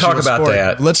individual I want to talk about sport.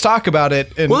 that. Let's talk about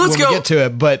it when we get to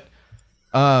it. But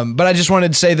I just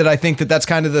wanted to say that I think that that's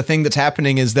kind of the thing that's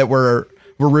happening is that we're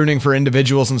rooting for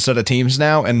individuals instead of teams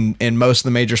now in most of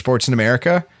the major sports in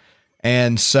America.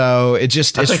 And so I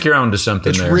think you're onto something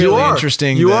it's there. Really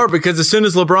interesting. You are, because as soon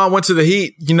as LeBron went to the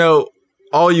Heat,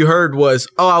 all you heard was,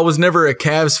 oh, I was never a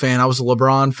Cavs fan. I was a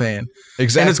LeBron fan.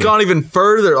 Exactly. And it's gone even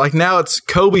further. Like now it's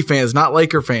Kobe fans, not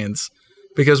Laker fans.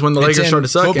 Because when the Lakers started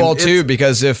sucking. Football too,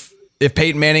 because if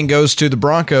Peyton Manning goes to the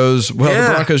Broncos, the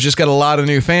Broncos just got a lot of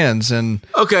new fans. And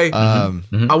okay, I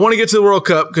want to get to the World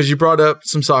Cup because you brought up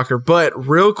some soccer. But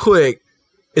real quick,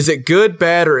 is it good,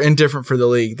 bad, or indifferent for the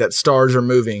league that stars are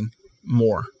moving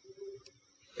more?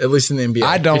 At least in the NBA.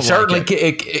 I don't it certainly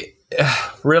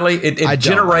it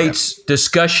generates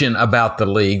discussion about the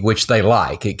league, which they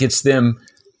like. It gets them.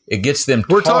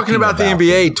 We're talking about the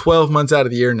NBA 12 months out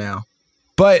of the year now.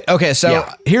 But okay, so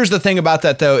here's the thing about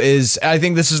that though is I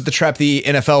think this is the trap the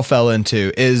NFL fell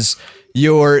into is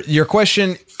your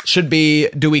question should be,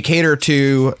 do we cater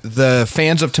to the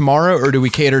fans of tomorrow or do we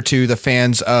cater to the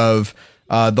fans of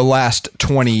the last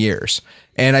 20 years?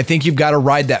 And I think you've got to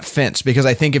ride that fence, because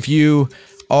I think if you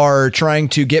are trying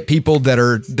to get people that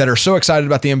are so excited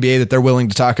about the NBA that they're willing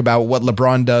to talk about what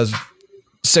LeBron does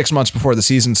 6 months before the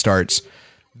season starts,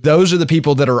 those are the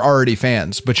people that are already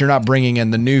fans, but you're not bringing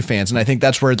in the new fans. And I think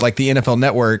that's where like the NFL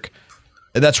Network,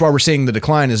 that's why we're seeing the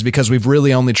decline, is because we've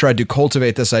really only tried to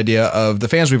cultivate this idea of the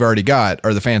fans we've already got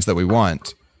are the fans that we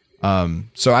want.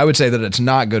 So I would say that it's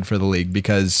not good for the league,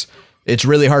 because it's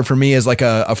really hard for me as like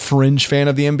a fringe fan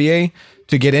of the NBA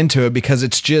to get into it, because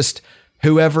it's just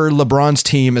whoever LeBron's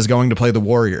team is going to play the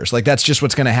Warriors. Like that's just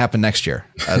what's going to happen next year.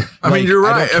 I mean, you're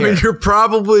right. I mean, you're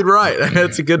probably right.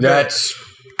 That's a good bet.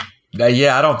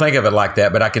 I don't think of it like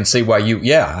that, but I can see why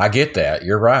I get that.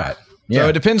 You're right. Yeah, so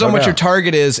it depends on what your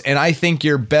target is, and I think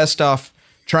you're best off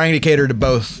trying to cater to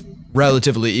both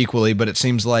relatively equally, but it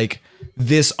seems like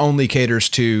this only caters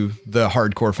to the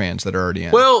hardcore fans that are already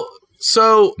in. Well,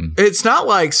 so it's not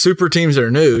like super teams are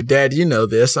new. Dad, you know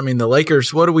this. I mean, the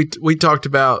Lakers, what do we talked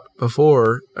about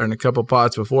before, or in a couple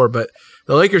pods before, but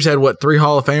the Lakers had 3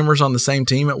 Hall of Famers on the same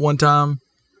team at one time?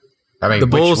 I mean, the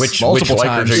Bulls, which Lakers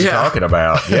are you talking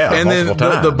about? Yeah, and then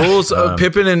the Bulls,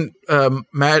 Pippen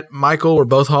and Michael were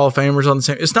both Hall of Famers on the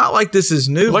same. It's not like this is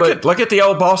new. Look at the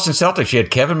old Boston Celtics. You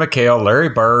had Kevin McHale, Larry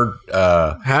Bird,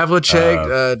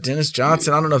 Havlicek, Dennis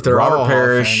Johnson. I don't know if they're Robert all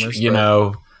Parrish. Hall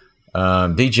of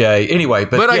Famers, DJ. Anyway,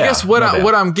 but I guess what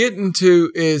I'm getting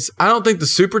to is I don't think the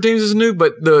super teams is new,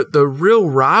 but the real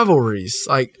rivalries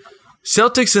like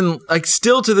Celtics and like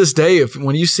still to this day,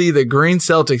 when you see the green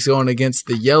Celtics going against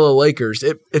the yellow Lakers,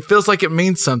 it feels like it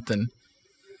means something.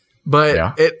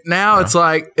 But it's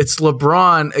like it's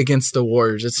LeBron against the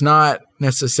Warriors. It's not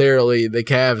necessarily the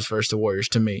Cavs versus the Warriors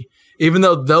to me. Even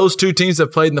though those two teams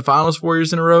have played in the finals 4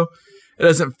 years in a row, it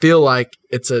doesn't feel like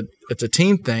it's a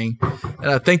team thing. And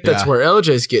I think that's where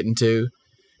LJ's getting to.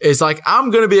 Is like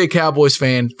I'm going to be a Cowboys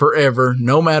fan forever,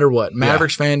 no matter what.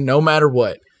 Mavericks fan, no matter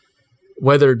what.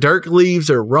 Whether Dirk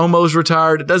leaves or Romo's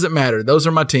retired, it doesn't matter. Those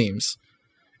are my teams.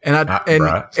 And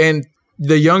and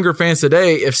the younger fans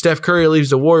today, if Steph Curry leaves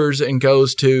the Warriors and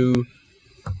goes to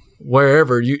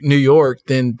wherever, New York,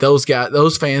 then those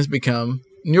fans become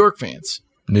New York fans.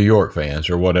 New York fans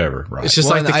or whatever. Right. It's just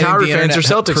like the Kyrie fans or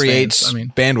Celtics creates fans. I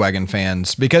mean, bandwagon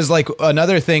fans, because like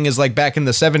another thing is like back in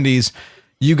the 70s,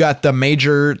 you got the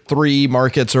major 3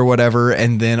 markets or whatever,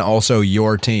 and then also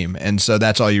your team. And so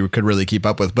that's all you could really keep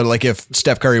up with. But like if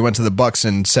Steph Curry went to the Bucks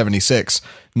in 76,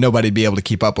 nobody'd be able to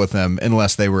keep up with them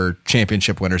unless they were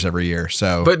championship winners every year.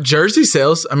 So, but jersey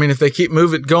sales, I mean, if they keep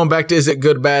moving, going back to is it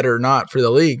good, bad, or not for the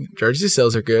league, jersey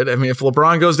sales are good. I mean, if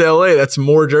LeBron goes to LA, that's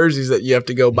more jerseys that you have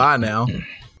to go buy now.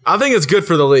 I think it's good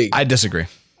for the league. I disagree.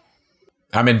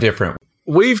 I'm indifferent.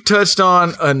 we've touched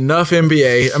on enough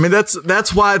NBA. I mean,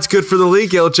 that's why it's good for the league,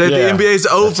 LJ. Yeah, the NBA's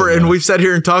over, and we've sat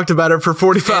here and talked about it for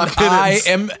 45 minutes.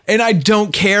 I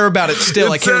don't care about it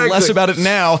still. Exactly. I care less about it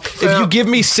now. If you give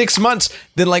me 6 months,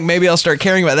 then like maybe I'll start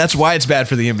caring about it. That's why it's bad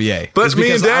for the NBA. But it's me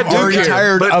because and Dad I'm do already care,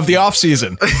 tired but- of the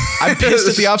offseason. I'm pissed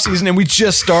at the offseason, and we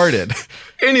just started.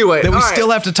 Anyway, That we all right. still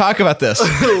have to talk about this.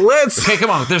 Let's. Okay, come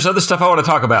on. There's other stuff I want to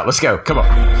talk about. Let's go. Come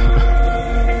on.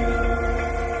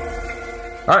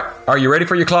 All right. Are you ready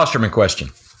for your Klosterman question?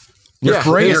 Yeah,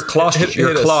 great. Your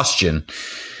Klosterman.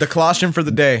 The Klosterman for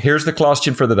the day. Here's the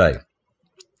Klosterman for the day.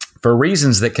 For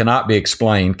reasons that cannot be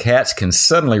explained, cats can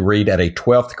suddenly read at a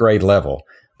 12th grade level.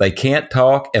 They can't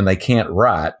talk and they can't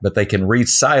write, but they can read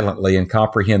silently and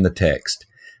comprehend the text.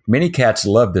 Many cats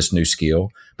love this new skill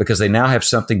because they now have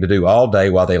something to do all day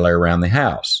while they lay around the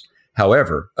house.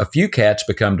 However, a few cats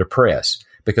become depressed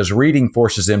because reading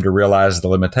forces them to realize the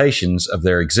limitations of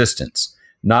their existence,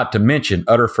 not to mention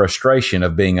utter frustration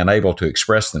of being unable to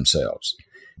express themselves.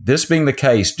 This being the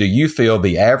case, do you feel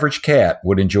the average cat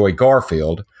would enjoy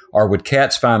Garfield, or would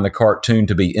cats find the cartoon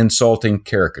to be insulting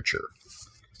caricature?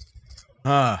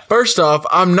 First off,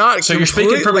 I'm not. So you're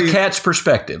speaking from a cat's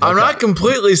perspective. I'm Okay. not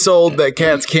completely sold that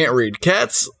cats can't read.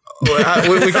 Cats.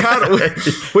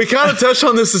 We kind of touched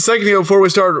on this a second ago before we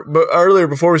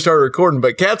started recording,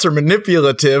 but cats are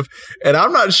manipulative, and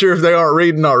I'm not sure if they aren't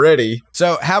reading already.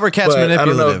 So how are cats But I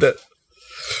don't know if manipulative?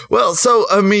 well, so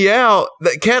a meow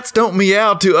that cats don't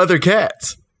meow to other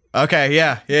cats Okay,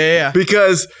 yeah.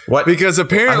 because What? because I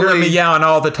hear them apparently meowing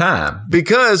all the time.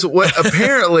 because what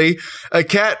apparently a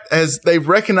cat they've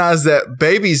recognized that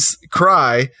babies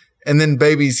cry and then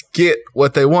babies get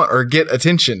what they want or get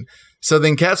attention. So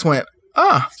then cats went,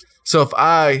 so if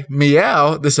I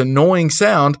meow this annoying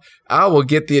sound, I will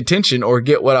get the attention or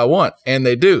get what I want. And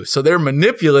they do. So they're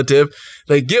manipulative.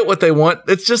 They get what they want.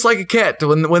 It's just like a cat.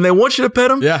 When they want you to pet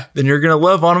them, then you're going to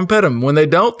love on them and pet them. When they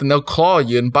don't, then they'll claw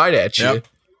you and bite at you.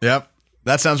 Yep.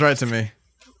 That sounds right to me.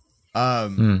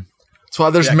 That's why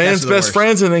there's Yeah, man's cats are the best worst.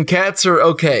 friends, and then cats are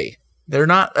okay. They're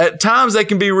not, at times they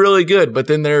can be really good, but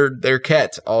then they're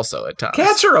cats also at times.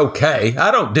 Cats are okay.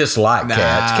 I don't dislike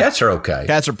cats. Cats are okay.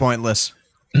 Cats are pointless.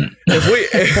 If we,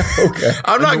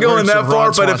 I'm not the going words that of far,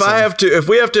 Ron but if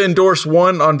we have to endorse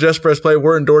one on Just Press Play,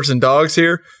 we're endorsing dogs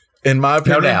here. In my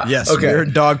opinion, doubt. Yes, Okay. we're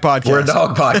a dog podcast. We're a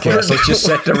dog podcast. Let's just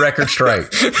set the record straight.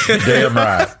 Damn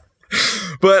right.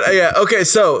 But yeah, okay.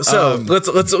 So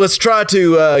let's try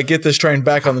to get this train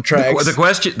back on the tracks. The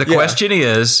question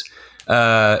is,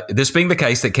 this being the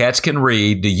case that cats can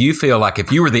read, do you feel like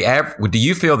if you were do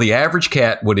you feel the average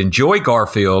cat would enjoy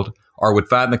Garfield or would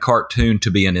find the cartoon to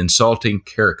be an insulting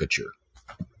caricature?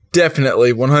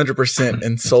 Definitely 100%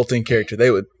 insulting character. They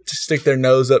would stick their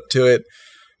nose up to it.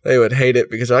 They would hate it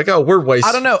because they're like, oh, we're wasting.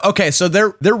 I don't know. Okay, so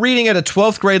they're reading at a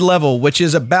 12th grade level, which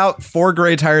is about 4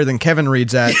 grades higher than Kevin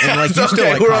reads at. And like, you still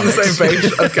Okay, like we're on the comics. same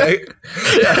page. Okay.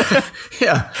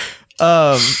 Yeah.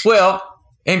 Well,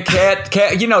 and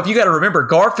cat, you know, if you got to remember,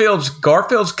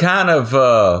 Garfield's kind of,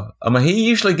 I mean, he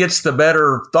usually gets the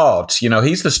better thoughts. You know,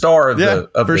 he's the star of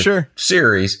the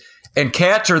series, and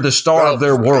cats are the star of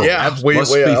their world. Yeah,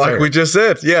 Let's be like fair. we just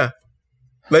said. Yeah,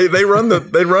 they run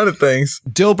at things.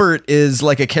 Dilbert is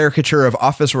like a caricature of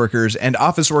office workers, and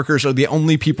office workers are the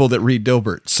only people that read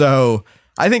Dilbert. So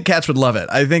I think cats would love it.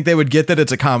 I think they would get that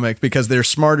it's a comic because they're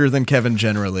smarter than Kevin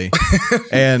generally,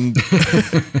 and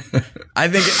I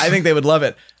think they would love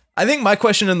it. I think my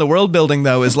question in the world building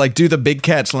though is like, do the big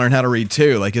cats learn how to read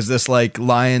too? Like, is this like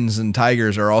lions and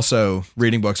tigers are also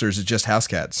reading books, or is it just house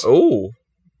cats? Oh,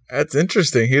 that's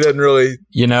interesting. He doesn't really.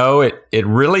 You know, it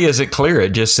really isn't clear. It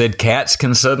just said cats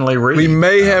can suddenly read. We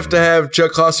may have to have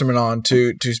Chuck Klosterman on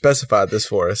to specify this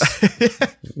for us.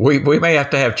 We may have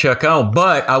to have Chuck on,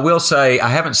 but I will say I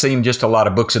haven't seen just a lot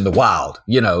of books in the wild,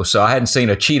 you know, so I hadn't seen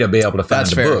a cheetah be able to find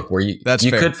That's a fair. book where you That's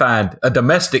fair. could find a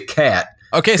domestic cat.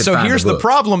 Okay, could so find here's a the book.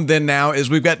 problem then now is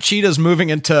we've got cheetahs moving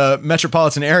into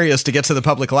metropolitan areas to get to the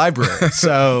public library.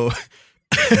 So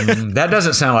That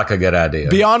doesn't sound like a good idea.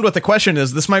 beyond what the question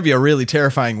is, this might be a really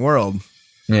terrifying world.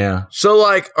 Yeah.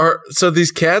 So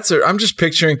these cats are. I'm just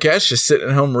picturing cats just sitting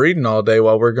at home reading all day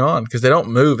while we're gone because they don't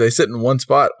move. They sit in one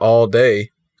spot all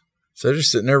day. So they're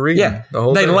just sitting there reading Yeah. the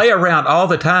whole They day. lay around all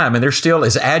the time and they're still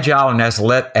as agile and as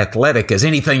athletic as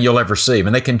anything you'll ever see.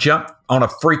 And they can jump on a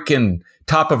freaking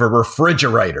top of a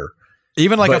refrigerator.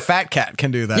 Even like a But- fat cat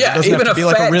can do that. Yeah, it doesn't even have to a be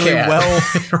like fat a really cat.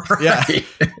 well. Yeah.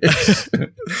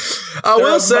 I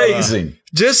will say, amazing.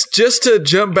 just to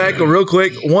jump back real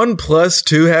quick,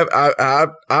 1+2 have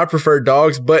I prefer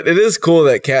dogs, but it is cool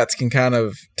that cats can kind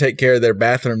of take care of their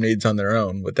bathroom needs on their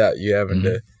own without you having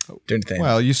to do anything.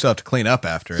 Well, you still have to clean up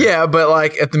after it. Yeah, but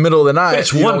like at the middle of the night,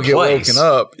 It's you one don't get place. woken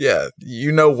up. Yeah,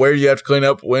 you know where you have to clean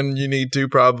up when you need to,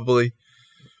 probably.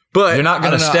 But You're not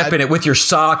going to step in it with your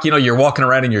sock. You know, you're walking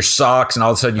around in your socks, and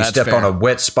all of a sudden you That's step fair. on a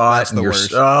wet spot. That's and the you're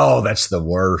worst. Oh, that's the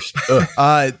worst.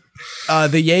 Ugh.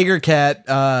 The Jaeger cat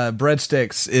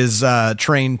breadsticks is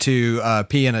trained to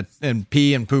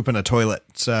pee and poop in a toilet.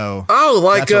 So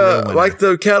like that's a real winner. like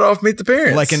the cat off Meet the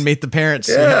Parents, like in Meet the Parents.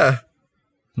 yeah.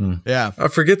 Yeah. I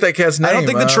forget that cat's name. I don't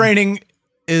think the training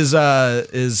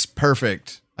is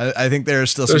perfect. I think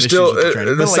there's still some There's issues still with the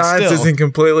training. the But, like, science still. isn't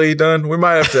completely done. We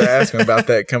might have to ask him about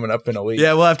that coming up in a week.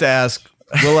 Yeah, we'll have to ask.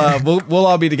 We'll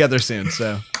all be together soon.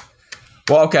 So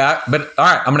Well, okay, but all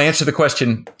right, I'm going to answer the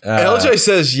question. LJ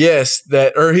says yes,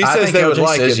 or he I says think they would LJ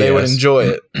like it. says They would yes. enjoy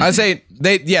it. I say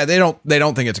they don't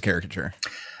think it's a caricature.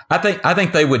 I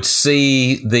think they would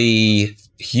see the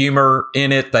humor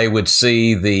in it. They would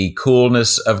see the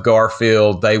coolness of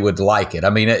Garfield. They would like it.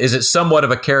 I mean, is it somewhat of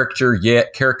a caricature?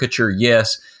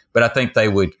 Yes, but I think they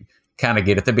would kind of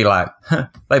get it. They'd be like, huh,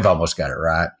 they've almost got it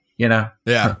right. You know?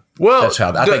 Yeah. Well,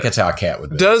 I think that's how a cat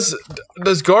would be. Does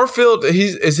Garfield?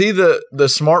 Is he the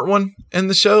smart one in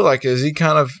the show? Like, is he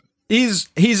kind of? He's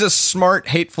a smart,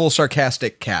 hateful,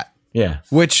 sarcastic cat, Yeah.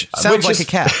 which sounds like a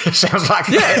cat. Sounds like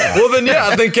a Yeah. cat. Well, then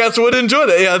I think cats would enjoy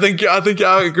that. Yeah, I think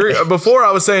I agree. Before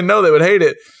I was saying no, they would hate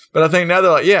it, but I think now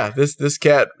they're like, yeah, this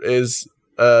cat is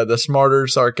the smarter,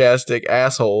 sarcastic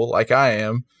asshole like I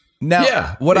am. Now,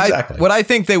 Yeah, what exactly. I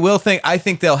think they will think, I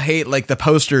think they'll hate like the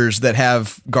posters that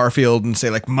have Garfield and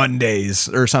say like Mondays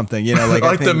or something, you know, like,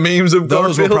 Like the memes of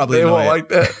those will Garfield, probably they annoy won't it. like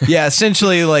that. Yeah,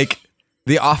 essentially like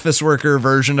the office worker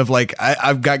version of like,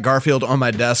 I've got Garfield on my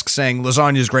desk saying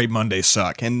lasagna's great, Mondays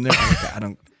suck. And they're like, I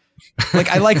don't like,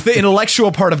 I like the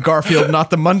intellectual part of Garfield, not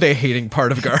the Monday hating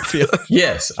part of Garfield.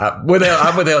 Yes. I'm with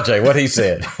LJ, what he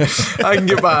said. I can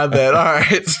get behind that. All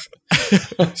right.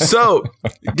 So,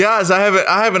 guys, I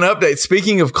have an update.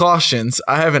 Speaking of cautions,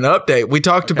 I have an update. We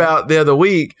talked about the other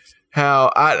week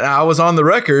how I was on the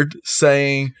record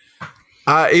saying,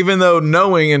 even though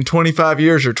knowing in 25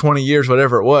 years or 20 years,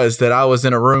 whatever it was, that I was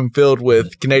in a room filled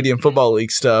with Canadian Football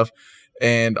League stuff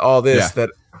and all this, that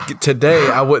today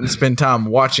I wouldn't spend time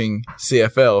watching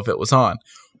CFL if it was on.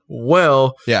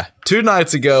 Well, Yeah. 2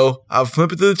 nights ago, I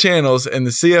flipped through the channels and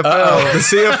the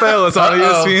CFL is on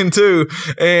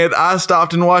ESPN2, and I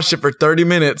stopped and watched it for 30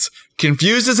 minutes,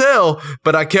 confused as hell,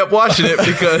 but I kept watching it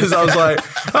because I was like,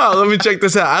 oh, let me check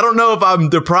this out. I don't know if I'm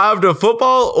deprived of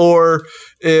football or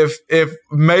if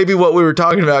maybe what we were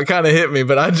talking about kind of hit me,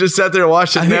 but I just sat there and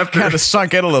watched it. And after kind of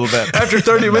sunk in a little bit. after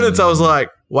 30 minutes, I was like,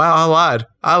 wow,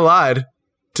 I lied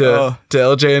to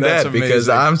LJ and that's Dad because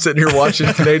amazing. I'm sitting here watching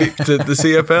to the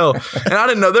CFL, and I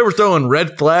didn't know they were throwing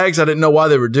red flags. I didn't know why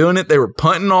they were doing it. They were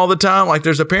punting all the time. Like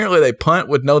apparently they punt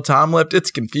with no time left.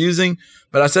 It's confusing,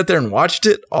 but I sat there and watched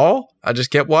it all. I just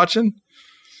kept watching.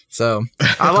 So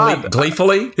I lied.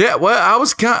 Gleefully? Yeah, well, I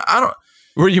was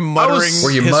Were you muttering?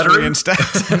 Were you history muttering? and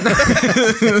stuff?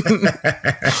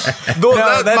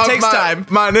 that takes time.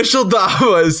 My initial thought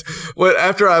was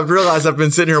after I realized I've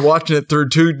been sitting here watching it through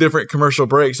 2 different commercial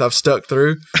breaks I've stuck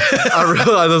through. I realized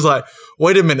I was like,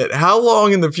 wait a minute, how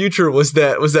long in the future was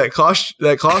that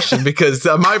caution? Because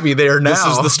I might be there now. This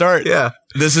is the start. Yeah.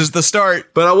 This is the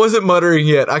start. But I wasn't muttering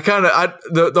yet.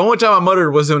 The only time I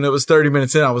muttered was when it was 30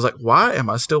 minutes in. I was like, why am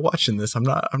I still watching this? I'm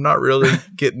not really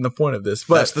getting the point of this.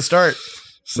 But That's the start.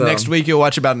 so, Next week you'll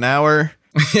watch about an hour.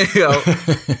 you know,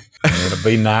 It'll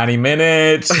be 90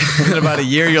 minutes. In about a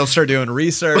year you'll start doing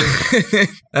research.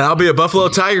 and I'll be a Buffalo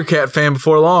Tiger Cat fan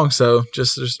before long. So or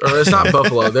it's not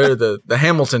Buffalo. They're the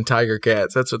Hamilton Tiger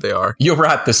Cats. That's what they are. You'll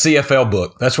write the CFL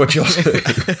book. That's what you'll do.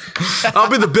 I'll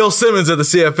be the Bill Simmons of the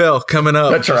CFL coming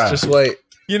up. That's right. Just wait.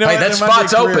 You know, Hey, what? that There might be a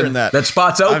spot's career open. in that. That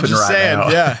spot's open I'm just right saying, now.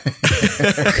 yeah.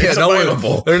 It's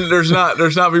available. There's not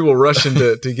people rushing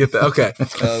to get that. Okay.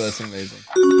 Oh, that's amazing.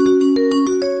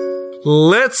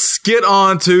 Let's get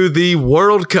on to the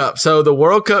World Cup. So the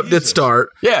World Cup did start.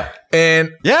 Yeah. And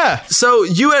Yeah. so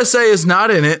USA is not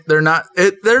in it. They're not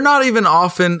even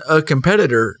often a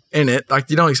competitor in it. Like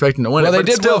you don't expect them to win Well, it. they but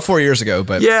did still, well 4 years ago,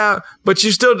 but Yeah, but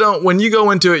you still don't. When you go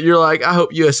into it, you're like, I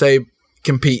hope USA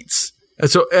competes.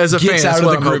 So as a fan, gets that's out of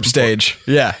what the I'm group hoping for. stage.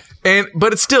 Yeah.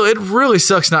 But it's still, it really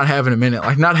sucks not having them in it.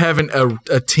 Like not having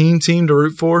a team to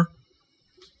root for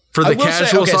the will say,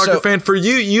 casual okay, soccer so- fan. For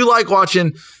you like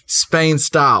watching Spain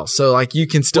style, so like you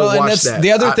can still Well, and watch that's that.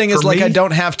 the other thing is for like me, I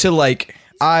don't have to like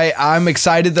I'm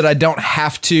excited that I don't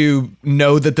have to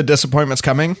know that the disappointment's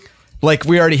coming. Like,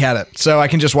 we already had it, so I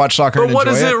can just watch soccer and But what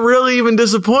enjoy is it really even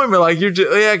disappointment? Like,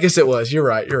 I guess it was. You're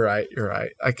right.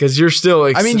 Because you're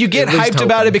still. I mean, you get hyped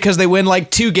about it because they win like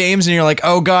 2 games, and you're like,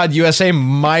 oh God, USA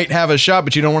might have a shot,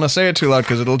 but you don't want to say it too loud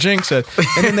because it'll jinx it.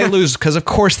 And then they lose because, of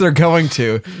course, they're going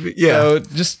to. Yeah. So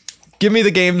just give me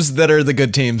the games that are the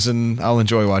good teams, and I'll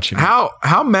enjoy watching it.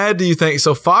 How mad do you think?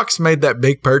 So Fox made that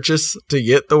big purchase to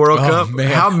get the World Cup.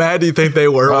 Man. How mad do you think they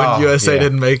were when USA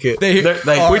didn't make it?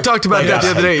 We talked about that the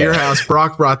other day at your house.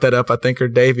 Brock brought that up, I think, or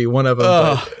Davey, one of them.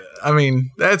 But, I mean,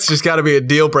 that's just got to be a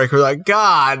deal breaker. Like,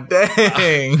 God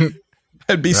dang.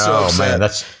 I'd be so upset.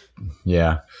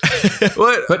 Man,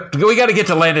 But we got to get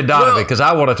to Landon Donovan because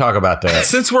I want to talk about that.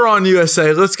 Since we're on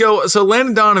USA, let's go. So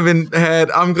Landon Donovan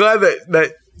I'm glad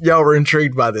that y'all were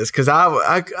intrigued by this because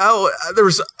I there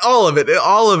was all of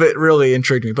it really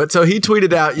intrigued me. But so he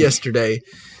tweeted out yesterday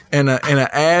in an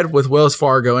ad with Wells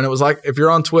Fargo, and it was like, if you're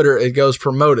on Twitter, it goes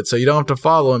promoted, so you don't have to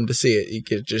follow him to see it.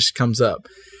 It just comes up.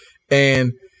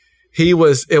 And it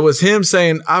was him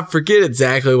saying, I forget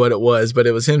exactly what it was, but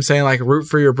it was him saying, like, root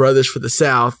for your brothers for the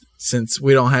South since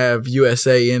we don't have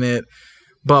USA in it,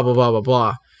 blah, blah, blah, blah,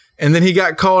 blah. And then he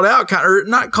got called out, or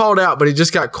not called out, but he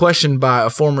just got questioned by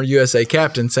a former USA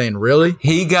captain saying, really?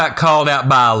 He got called out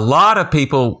by a lot of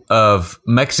people of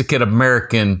Mexican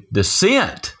American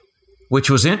descent,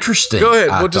 which was interesting. Go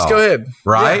ahead. Go ahead.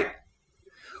 Right? Yeah.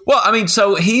 Well, I mean,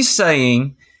 so he's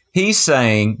saying,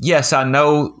 yes, I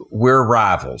know we're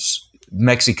rivals,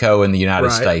 Mexico and the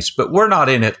United States, but we're not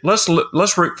in it. Let's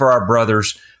root for our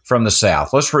brothers from the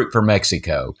South. Let's root for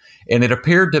Mexico. And it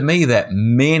appeared to me that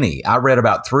I read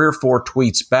about 3 or 4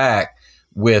 tweets back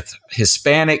with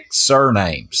Hispanic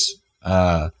surnames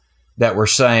that were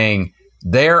saying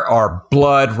there are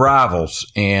blood rivals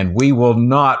and we will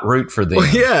not root for them.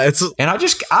 Well, yeah, and I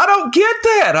don't get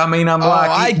that. I mean,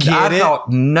 I get it.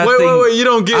 Thought nothing. Wait, you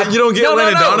don't get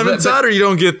Landon Donovan's side, or you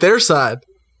don't get their side?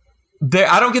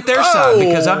 I don't get their side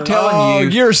because I'm telling you,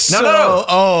 you're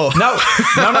no.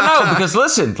 Because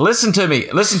listen to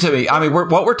me. I mean,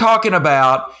 what we're talking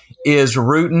about is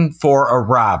rooting for a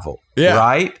rival,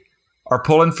 right? Or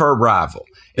pulling for a rival.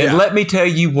 And let me tell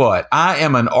you what, I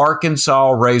am an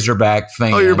Arkansas Razorback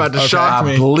fan. Oh, you're about to shock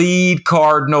me. I bleed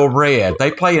Cardinal red.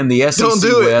 They play in the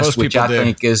SEC West, which I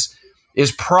think is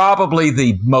probably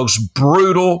the most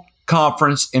brutal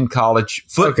conference in college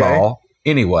football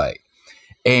anyway.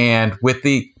 And with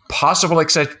the possible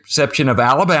exception of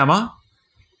Alabama,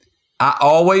 I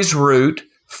always root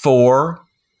for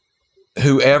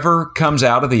whoever comes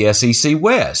out of the SEC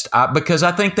West because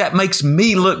I think that makes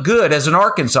me look good as an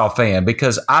Arkansas fan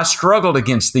because I struggled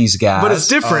against these guys. But it's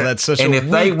different. That's such and a if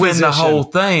they win position. the whole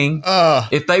thing,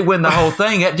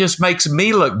 it just makes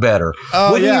me look better.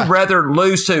 Wouldn't you rather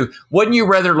lose in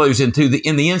the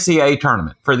NCAA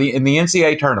tournament in the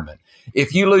NCAA tournament?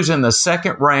 If you lose in the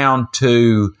second round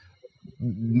to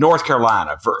North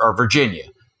Carolina or Virginia,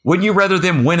 wouldn't you rather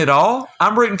them win it all?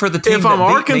 I'm rooting for the team if I'm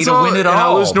Arkansas to win it all. And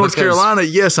I lose North Carolina,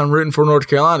 yes, I'm rooting for North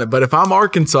Carolina. But if I'm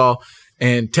Arkansas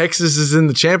and Texas is in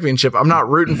the championship, I'm not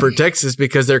rooting for Texas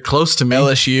because they're close to me.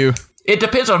 LSU. It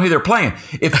depends on who they're playing.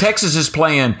 If Texas is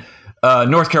playing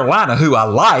North Carolina, who I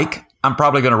like, I'm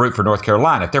probably going to root for North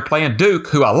Carolina. If they're playing Duke,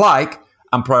 who I like,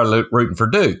 I'm probably rooting for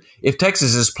Duke. If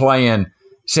Texas is playing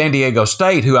San Diego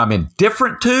State, who I'm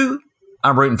indifferent to,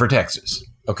 I'm rooting for Texas.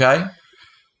 Okay?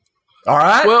 All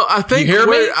right. Well, I think you hear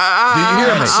me? Do you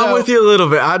hear me? I'm with you a little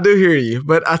bit. I do hear you,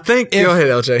 but I think go ahead,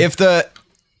 LJ.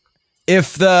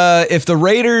 If the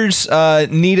Raiders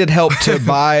needed help to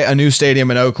buy a new stadium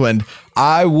in Oakland,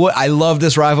 I love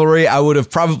this rivalry. I would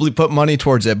have probably put money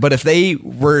towards it. But if they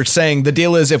were saying the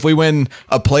deal is if we win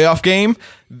a playoff game,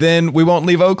 then we won't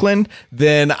leave Oakland,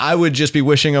 then I would just be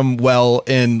wishing them well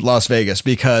in Las Vegas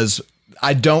because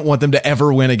I don't want them to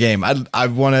ever win a game. I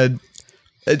want to.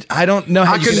 I don't know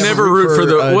how I could never root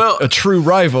for a true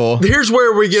rival. Here's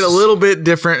where we get a little bit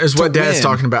different is what Dad's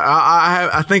talking about.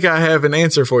 I think I have an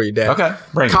answer for you, Dad.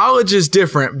 Okay. College is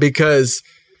different because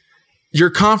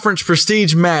your conference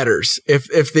prestige matters.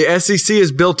 If the SEC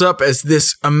is built up as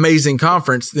this amazing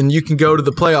conference, then you can go to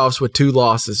the playoffs with 2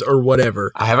 losses or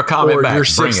whatever. I have a comment back.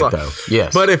 Bring it, though.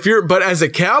 Yes. But as a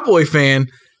Cowboy fan,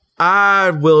 I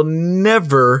will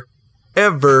never,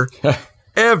 ever,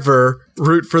 ever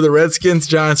root for the Redskins,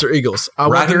 Giants, or Eagles. I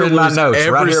want them to lose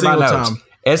every single time.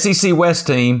 SEC West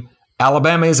team,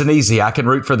 Alabama isn't easy. I can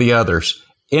root for the others.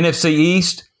 NFC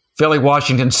East, Philly,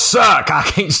 Washington suck. I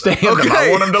can't stand them. I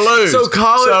want them to lose. So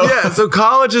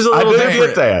college is a little different. I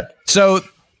get that. So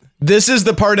this is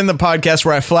the part in the podcast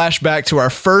where I flash back to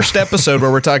our first episode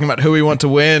where we're talking about who we want to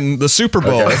win the Super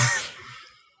Bowl. Okay.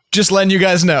 Just letting you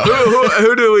guys know.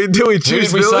 Who do we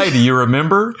choose? Who did we say? Do you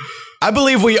remember? I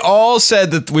believe we all said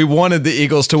that we wanted the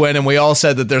Eagles to win, and we all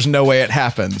said that there's no way it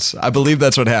happens. I believe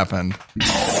that's what happened.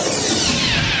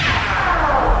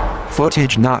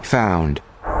 Footage not found.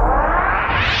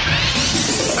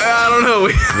 I don't know.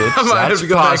 I might have to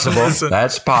go possible. back and listen.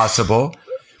 That's possible.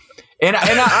 And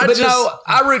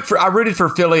I rooted for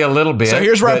Philly a little bit. So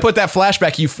here's where I put that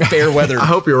flashback, you fair weather. I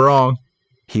hope you're wrong.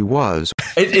 He was.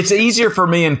 It's easier for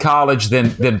me in college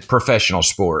than professional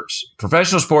sports.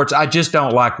 Professional sports, I just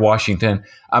don't like Washington.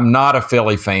 I'm not a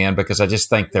Philly fan because I just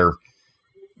think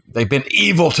they've been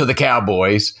evil to the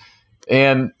Cowboys,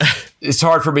 and it's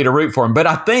hard for me to root for them. But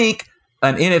I think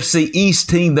an NFC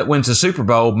East team that wins the Super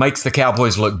Bowl makes the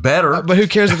Cowboys look better. But who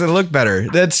cares if they look better?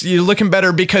 You're looking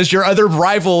better because your other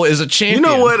rival is a champion. You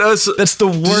know what? That's the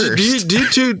worst.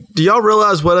 Do y'all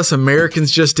realize what us Americans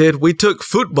just did? We took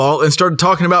football and started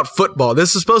talking about football.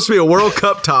 This is supposed to be a World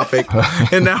Cup topic,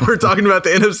 and now we're talking about the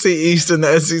NFC East and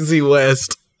the SEC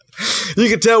West. You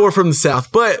can tell we're from the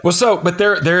South, but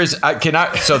there is.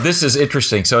 So this is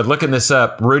interesting. So looking this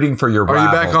up, rooting for your rival. Are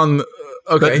you back on?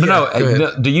 Okay,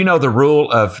 no. Do you know the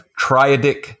rule of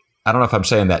triadic? I don't know if I'm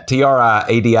saying that.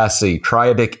 TRIADIC,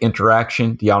 triadic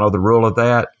interaction. Do y'all know the rule of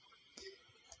that?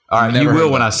 All right, you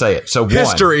will when I say it. So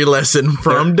history lesson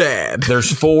from Dad.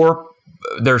 There's four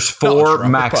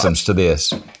maxims to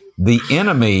this. The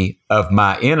enemy of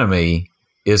my enemy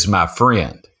is my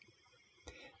friend.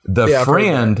 The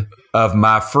friend of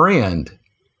my friend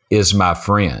is my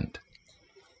friend.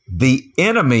 The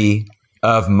enemy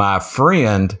of my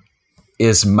friend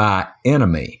is my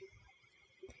enemy.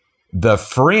 The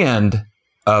friend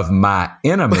of my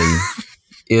enemy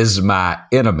is my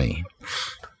enemy.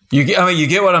 You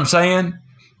get what I'm saying?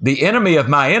 The enemy of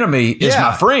my enemy is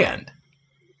my friend.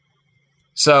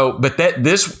 So, but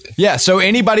so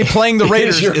anybody playing the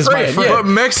Raiders is my friend. But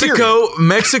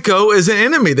Mexico is an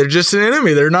enemy. They're just an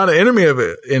enemy. They're not an enemy of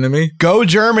an enemy. Go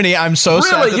Germany! I'm so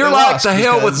sad. Really, you're like the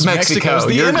hell with Mexico.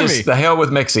 You're just the hell with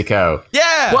Mexico.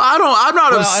 Yeah. Well, I'm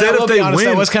not upset if they win.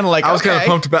 I was kind of like, I was kind of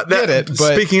pumped about that.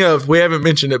 Speaking of, we haven't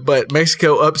mentioned it, but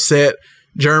Mexico upset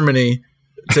Germany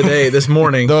this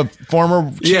morning. The former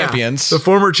champions. The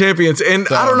former champions. And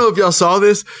I don't know if y'all saw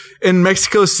this. In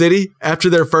Mexico City, after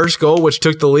their first goal, which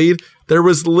took the lead, there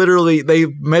was literally, they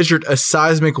measured a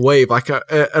seismic wave, like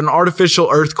an artificial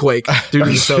earthquake due to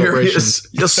the celebrations.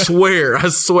 I swear.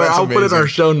 I'll put it in our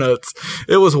show notes.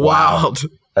 It was wild.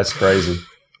 That's crazy.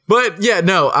 But yeah,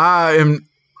 no, I'm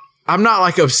not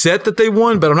like upset that they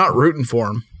won, but I'm not rooting for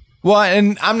them. Well,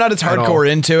 and I'm not as hardcore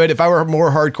into it. If I were more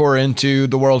hardcore into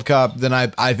the World Cup, then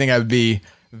I think I would be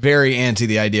very anti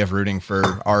the idea of rooting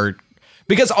for our...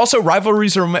 Because also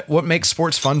rivalries are what makes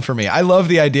sports fun for me. I love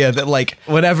the idea that like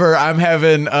whenever I'm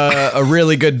having a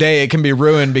really good day, it can be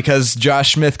ruined because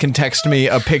Josh Smith can text me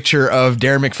a picture of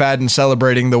Darren McFadden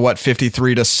celebrating the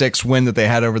 53-6 win that they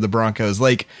had over the Broncos.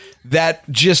 Like that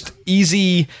just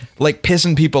easy, like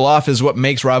pissing people off is what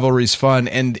makes rivalries fun.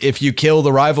 And if you kill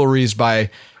the rivalries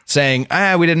by saying,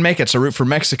 we didn't make it, so root for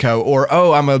Mexico, or,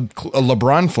 I'm a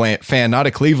LeBron fan, not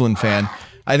a Cleveland fan,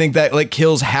 I think that like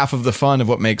kills half of the fun of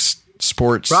what makes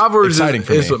sports exciting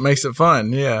for me. Is what makes it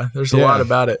fun. Yeah, there's a lot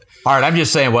about it. All right, I'm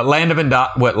just saying what Landon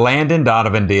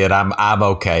Donovan did, I'm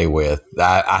okay with.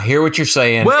 I hear what you're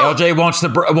saying. Well, LJ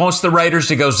wants the Raiders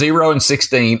to go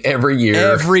 0-16 every year.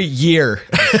 Every year.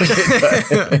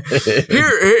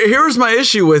 Here's my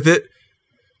issue with it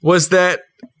was that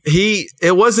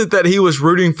it wasn't that he was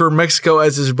rooting for Mexico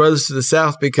as his brothers to the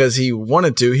South because he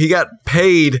wanted to. He got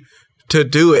paid to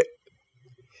do it.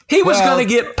 He was going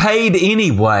to get paid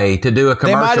anyway to do a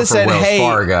commercial for Wells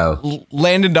Fargo.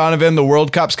 Landon Donovan, the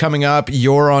World Cup's coming up.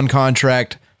 You're on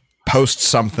contract. Post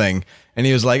something. And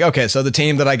he was like, okay, so the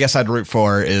team that I guess I'd root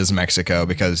for is Mexico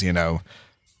because,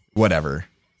 whatever.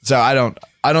 So I don't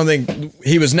think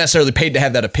he was necessarily paid to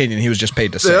have that opinion. He was just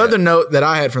paid to say it. The other note that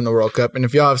I had from the World Cup, and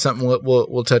if y'all have something,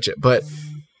 we'll touch it. But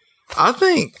I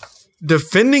think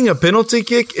defending a penalty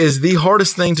kick is the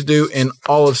hardest thing to do in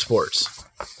all of sports.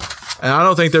 And I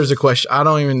don't think there's a question. I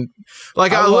don't even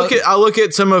like. I look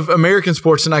at some of American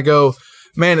sports and I go,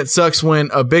 man, it sucks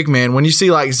when a big man. When you see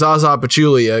like Zaza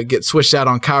Pachulia get switched out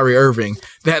on Kyrie Irving,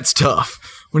 that's tough.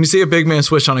 When you see a big man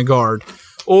switch on a guard,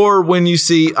 or when you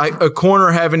see a corner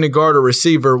having to guard a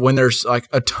receiver when there's like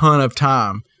a ton of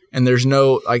time and there's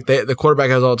no like the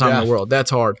quarterback has all the time in the world. That's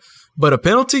hard. But a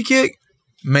penalty kick,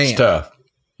 man, it's tough.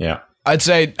 Yeah, I'd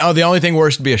say the only thing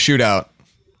worse would be a shootout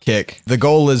kick. The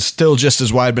goal is still just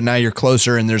as wide, but now you're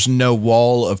closer and there's no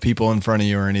wall of people in front of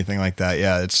you or anything like that.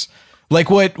 Yeah, it's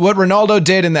like what Ronaldo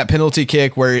did in that penalty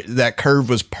kick where that curve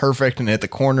was perfect and hit the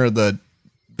corner of the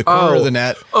corner of the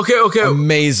net. Okay.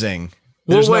 Amazing.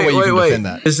 There's no way you can defend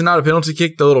that. Is it not a penalty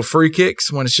kick? The little free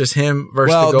kicks when it's just him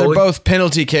versus the goalie? Well, they're both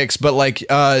penalty kicks, but like,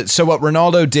 so what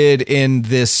Ronaldo did in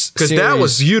this because that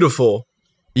was beautiful.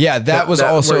 Yeah, that was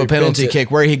also a penalty kick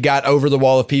where he got over the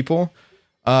wall of people.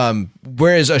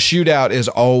 Whereas a shootout is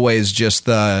always just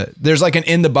there's like an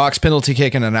in the box penalty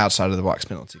kick and an outside of the box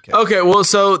penalty kick. Okay, well,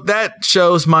 so that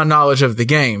shows my knowledge of the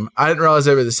game. I didn't realize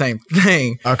they were the same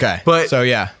thing. Okay, but so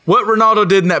yeah, what Ronaldo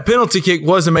did in that penalty kick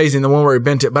was amazing. The one where he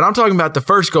bent it, but I'm talking about the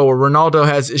first goal where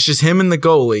Ronaldo it's just him and the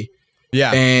goalie.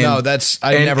 Yeah, and, no,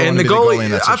 I never want to be the goalie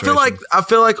in that situation. I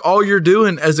feel like all you're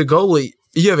doing as a goalie,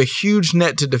 you have a huge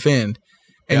net to defend.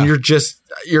 And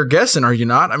you're guessing, are you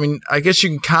not? I mean, I guess you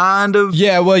can kind of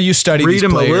well, you study read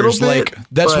these players. A little bit, like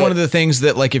that's one of the things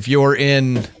that like if you're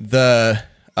in the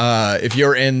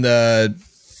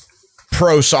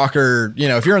pro soccer,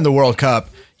 if you're in the World Cup,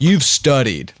 you've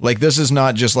studied. Like this is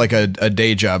not just like a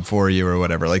day job for you or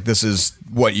whatever. Like this is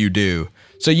what you do.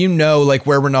 So like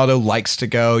where Ronaldo likes to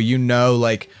go,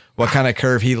 like what kind of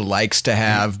curve he likes to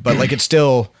have, but like it's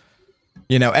still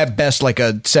at best, like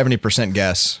a 70%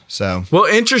 guess. So, well,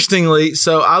 interestingly,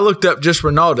 so I looked up just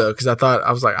Ronaldo because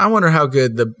I was like, I wonder how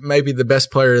good maybe the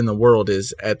best player in the world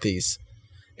is at these.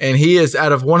 And he is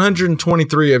out of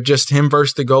 123 of just him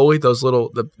versus the goalie, those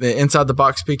little the inside the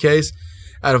box PKs.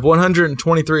 Out of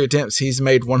 123 attempts, he's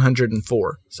made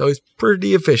 104. So he's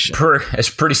pretty efficient. It's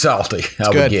pretty salty. That's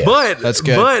good. But that's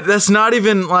good. But that's not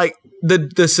even like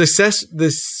the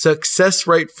success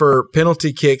rate for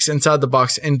penalty kicks inside the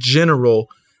box in general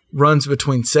runs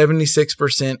between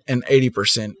 76% and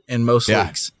 80% in most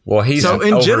leagues. Well, he's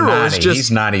in general 90, it's just he's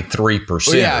 93% or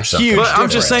something. Huge but I'm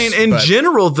just saying in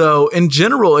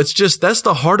general, it's just that's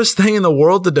the hardest thing in the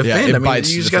world to defend. Yeah, I mean, you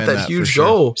just got that huge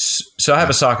goal. So I have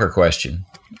a soccer question.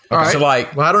 All right. So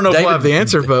like, I don't know if we'll have the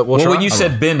answer, but we'll try. When you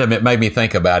said bend him, it made me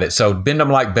think about it. So bend him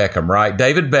like Beckham, right?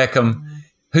 David Beckham,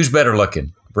 who's better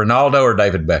looking, Ronaldo or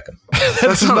David Beckham?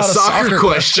 That's not a soccer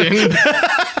question.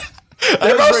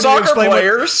 They're both soccer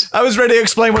players. I was ready to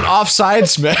explain what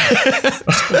offsides meant.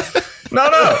 No.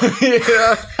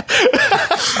 Yeah.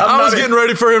 I was getting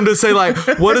ready for him to say, like,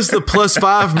 what does the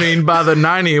 +5 mean by the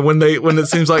 90 when it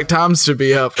seems like times should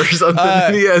be up or something?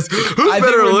 Yes. Who's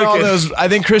better looking? I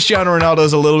think Cristiano Ronaldo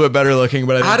is a little bit better looking,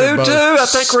 but I do too. I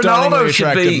think Ronaldo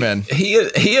should be. Men. He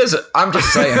is. I'm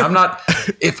just saying. I'm not.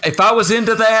 If I was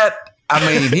into that, I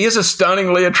mean, he is a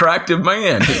stunningly attractive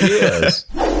man. He is.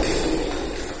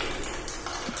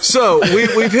 So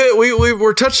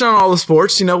we're touching on all the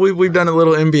sports. We've done a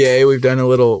little NBA, we've done a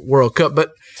little World Cup,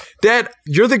 but Dad,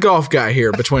 you're the golf guy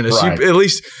here between us. Right. At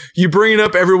least you bring it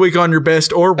up every week on your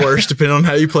best or worst, depending on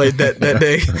how you played that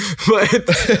day.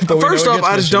 But first off,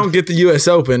 I just don't get the U.S.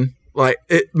 Open. Like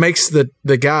it makes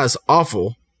the guys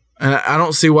awful, and I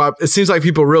don't see why. It seems like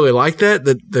people really like that.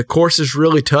 The course is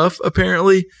really tough,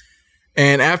 apparently.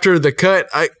 And after the cut,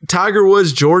 Tiger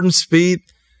Woods, Jordan Spieth,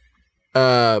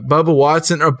 Bubba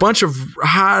Watson, a bunch of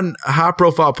high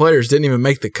profile players didn't even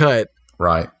make the cut.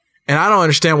 Right. And I don't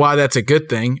understand why that's a good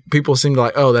thing. People seem to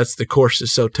like, that's the course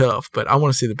is so tough, but I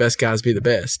want to see the best guys be the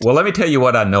best. Well, let me tell you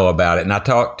what I know about it. And I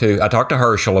talked to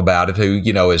Herschel about it, who,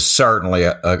 is certainly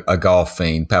a golf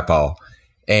fiend, Papa.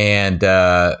 And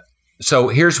so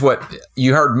here's what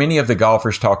you heard many of the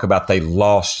golfers talk about. They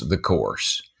lost the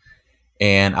course.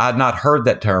 And I'd not heard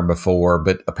that term before,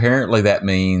 but apparently that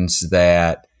means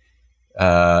that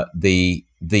the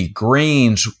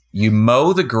greens, you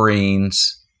mow the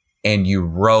greens and you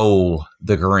roll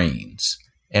the greens.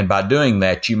 And by doing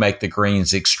that, you make the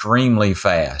greens extremely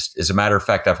fast. As a matter of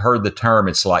fact, I've heard the term,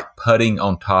 it's like putting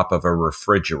on top of a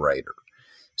refrigerator.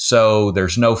 So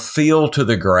there's no feel to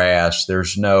the grass.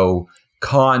 There's no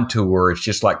contour. It's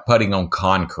just like putting on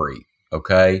concrete.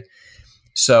 Okay.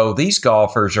 So these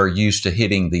golfers are used to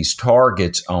hitting these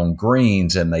targets on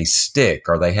greens and they stick,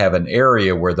 or they have an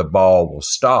area where the ball will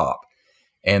stop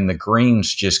and the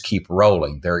greens just keep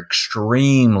rolling. They're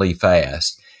extremely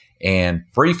fast. And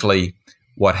briefly,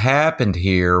 what happened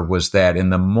here was that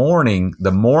in the morning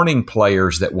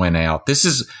players that went out, this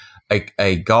is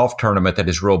a golf tournament that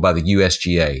is ruled by the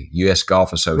USGA, U.S.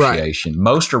 Golf Association. Right.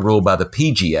 Most are ruled by the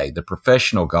PGA, the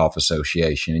Professional Golf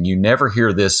Association. And you never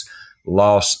hear this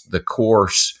lost the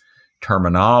course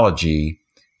terminology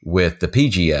with the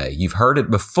PGA. You've heard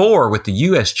it before with the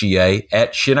USGA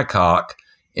at Shinnecock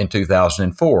in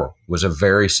 2004 was a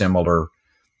very similar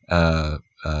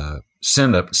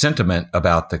sentiment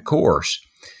about the course.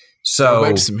 So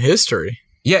back to some history.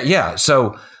 Yeah.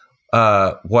 So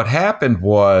what happened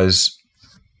was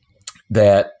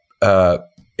that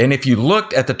And if you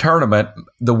looked at the tournament,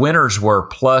 the winners were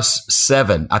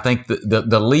 +7. I think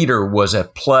the leader was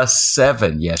at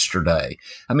 +7 yesterday.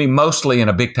 I mean, mostly in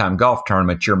a big time golf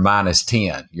tournament, you're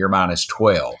 -10, you're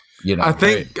 -12. You know, I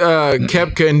think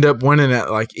Koepka ended up winning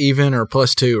at like even or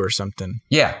 +2 or something.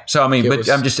 Yeah. So I mean, that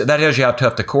tells you how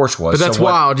tough the course was. But that's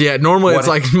wild. Yeah. Normally it's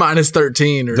like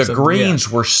 -13 or something. The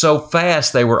greens were so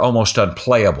fast they were almost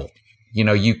unplayable. You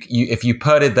know, you if you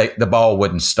putted, the ball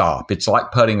wouldn't stop. It's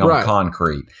like putting on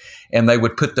concrete. And they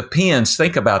would put the pins.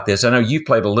 Think about this. I know you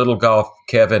played a little golf,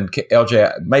 Kevin,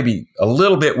 LJ, maybe a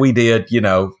little bit we did. You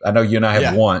know, I know you and I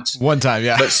have once. One time,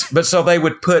 yeah. But so they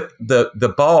would put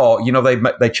the ball, you know,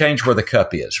 they change where the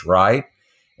cup is, right?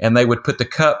 And they would put the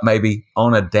cup maybe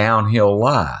on a downhill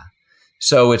lie.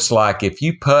 So it's like if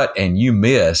you putt and you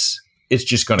miss, it's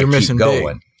just going to keep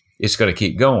going. Big. It's going to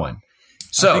keep going.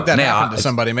 So I think that now, happened to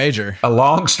somebody major. A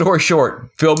long story short,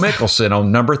 Phil Mickelson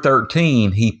on number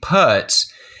 13, he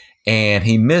putts and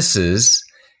he misses,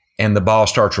 and the ball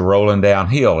starts rolling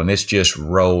downhill, and it's just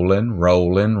rolling.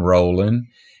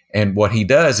 And what he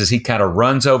does is he kind of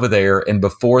runs over there, and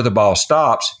before the ball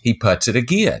stops, he putts it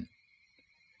again.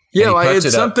 Yeah, like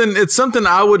it's something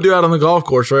I would do out on the golf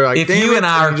course. Where like, if you and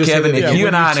I, Kevin, if you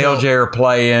and I and LJ are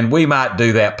playing, we might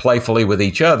do that playfully with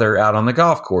each other out on the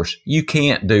golf course. You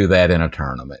can't do that in a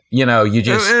tournament. You know, you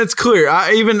just. And it's clear.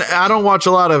 I don't watch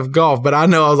a lot of golf, but I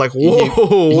know I was like,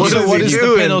 whoa, what is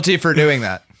the penalty for doing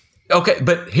that? Okay,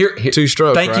 but here 2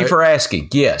 strokes. Thank you for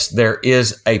asking. Yes, there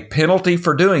is a penalty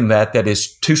for doing that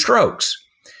is 2 strokes.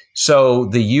 So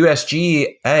the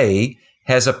USGA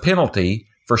has a penalty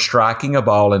for striking a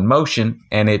ball in motion,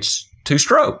 and it's 2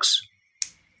 strokes.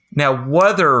 Now,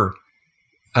 whether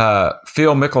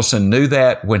Phil Mickelson knew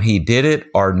that when he did it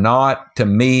or not, to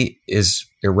me, is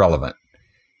irrelevant.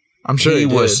 I'm sure he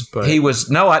was. Did, but. He was.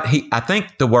 No, I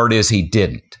think the word is he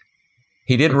didn't.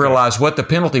 He didn't realize what the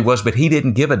penalty was, but he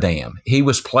didn't give a damn. He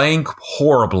was playing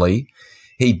horribly.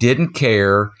 He didn't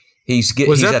care.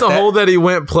 Was that the hole that he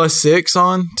went +6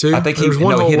 on too? I think he hit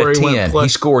a 10. He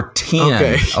scored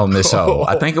 10 on this hole.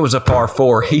 I think it was a par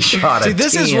 4. He shot a 10.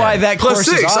 This is why that course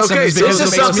is awesome. Okay, so this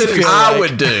is something I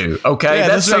would do. Okay,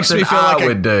 that's something I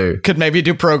would do. Could maybe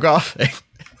do pro golf.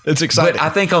 It's exciting. But I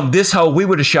think on this hole we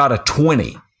would have shot a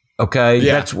 20. Okay,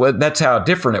 that's how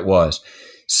different it was.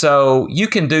 So you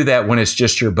can do that when it's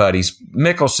just your buddies.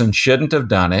 Mickelson shouldn't have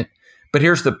done it. But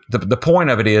here's the point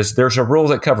of it is there's a rule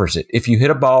that covers it. If you hit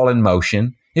a ball in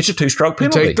motion, it's a 2-stroke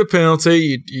penalty. You take the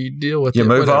penalty, you deal with it. You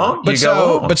move on, you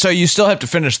go on. But so you still have to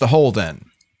finish the hole then.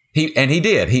 He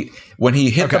did. When he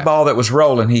hit the ball that was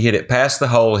rolling, he hit it past the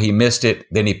hole, he missed it,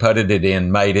 then he putted it in,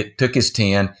 made it, took his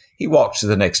 10, he walks to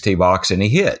the next tee box and he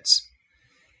hits.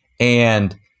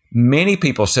 And many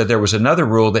people said there was another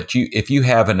rule that if you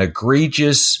have an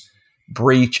egregious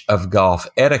breach of golf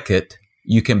etiquette,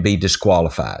 you can be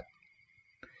disqualified.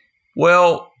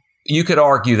 Well, you could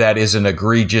argue that is an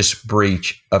egregious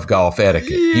breach of golf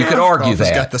etiquette. Yeah. You could argue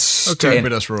that. Got the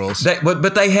stupidest rules.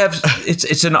 But they have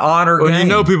it's an honor game. You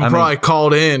know, people probably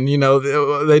called in. You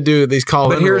know, they do these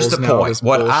call-in rules. But here's the point.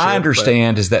 What I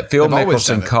understand is that Phil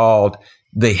Mickelson called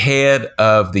the head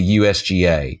of the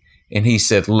USGA, and he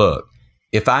said, "Look,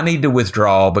 if I need to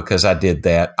withdraw because I did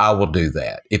that, I will do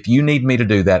that. If you need me to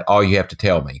do that, all you have to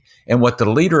tell me." And what the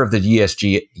leader of the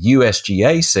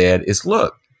USGA said is,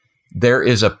 "Look, there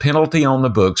is a penalty on the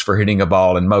books for hitting a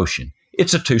ball in motion.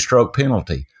 It's a 2-stroke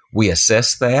penalty. We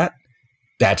assess that.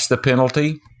 That's the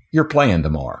penalty. You're playing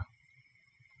tomorrow."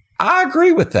 I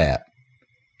agree with that.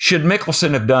 Should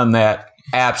Mickelson have done that?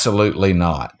 Absolutely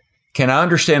not. Can I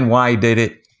understand why he did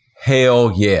it?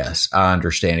 Hell yes, I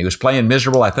understand. He was playing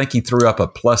miserable. I think he threw up a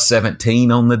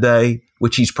 +17 on the day,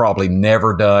 which he's probably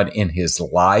never done in his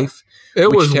life.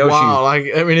 It was wild.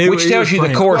 Which tells you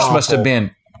the course must have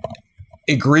been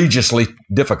egregiously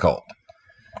difficult.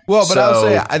 Well, but I would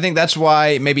say I think that's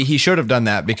why maybe he should have done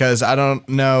that, because I don't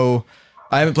know.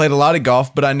 I haven't played a lot of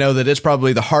golf, but I know that it's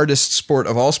probably the hardest sport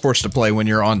of all sports to play when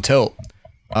you're on tilt.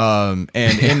 And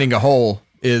ending a hole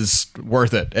is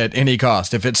worth it at any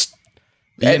cost. If it's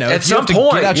at some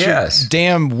point, get out your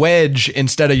damn wedge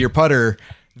instead of your putter,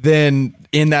 then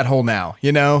in that hole now.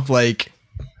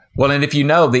 Well, and if you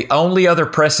know, the only other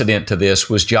precedent to this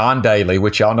was John Daly,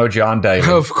 which y'all know John Daly.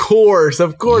 Of course.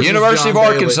 University of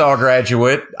Arkansas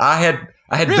graduate. I had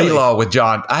B-Law with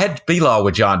John. I had B-Law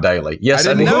with John Daly. Yes, I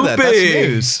didn't know that. That's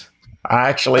news. I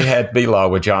actually had B-Law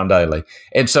with John Daly.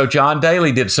 And so John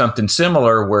Daly did something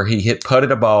similar where he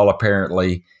putted a ball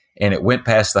apparently, and it went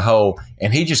past the hole,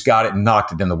 and he just got it and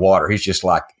knocked it in the water. He's just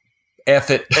like,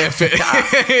 F it.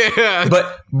 Yeah.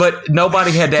 But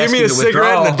nobody had to ask Give me him a to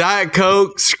cigarette withdraw. and a Diet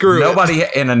Coke. Screw Nobody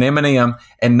and an M&M,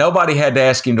 and nobody had to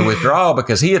ask him to withdraw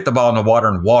because he hit the ball in the water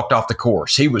and walked off the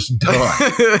course. He was done.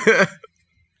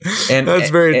 And That's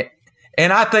very.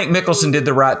 And I think Mickelson did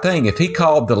the right thing. If he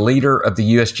called the leader of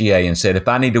the USGA and said, if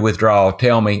I need to withdraw,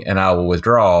 tell me and I will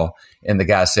withdraw. And the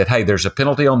guy said, hey, there's a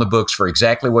penalty on the books for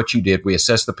exactly what you did. We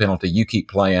assess the penalty. You keep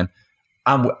playing.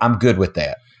 I'm good with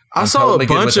that. I saw a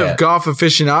bunch of golf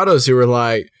aficionados who were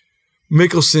like,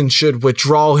 Mickelson should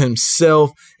withdraw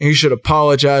himself and he should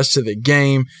apologize to the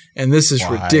game. And this is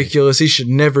ridiculous. He should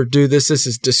never do this. This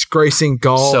is disgracing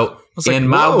golf. So in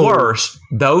my worst,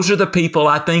 those are the people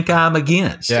I think I'm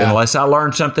against. Yeah. Unless I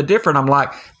learn something different, I'm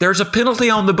like, there's a penalty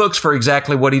on the books for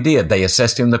exactly what he did. They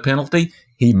assessed him the penalty.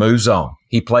 He moves on.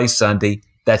 He plays Sunday.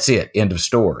 That's it. End of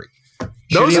story.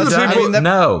 Those are the people that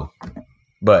no.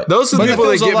 But those are the people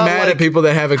that get mad at people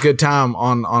that have a good time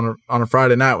on a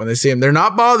Friday night when they see them. They're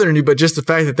not bothering you, but just the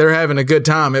fact that they're having a good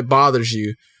time, it bothers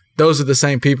you. Those are the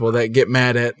same people that get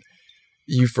mad at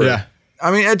you for. Yeah.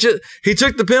 I mean, he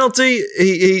took the penalty.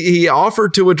 He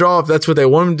offered to withdraw if that's what they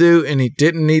want him to do, and he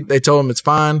didn't need. They told him it's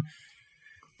fine.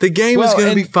 The game is going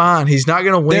to be fine. He's not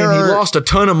going to win. He lost a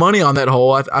ton of money on that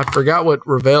hole. I forgot what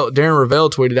Darren Ravel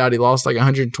tweeted out. He lost like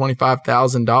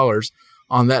 $125,000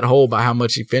 on that hole by how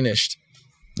much he finished.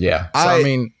 Yeah.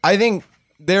 So, I think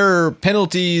there are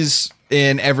penalties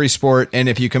in every sport, and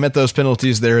if you commit those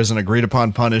penalties, there is an agreed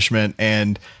upon punishment,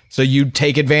 and so you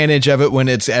take advantage of it when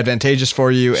it's advantageous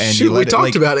for you. And we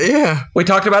talked about it. Yeah, we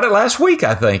talked about it last week.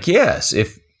 I think yes.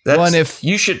 If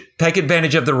you should take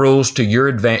advantage of the rules to your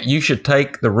advantage, you should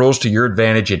take the rules to your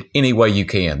advantage in any way you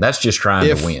can. That's just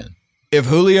trying to win. If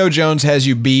Julio Jones has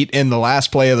you beat in the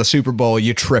last play of the Super Bowl,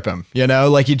 you trip him. You know,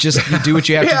 like you do what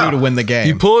you have to do to win the game.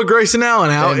 You pull a Grayson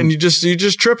Allen out and you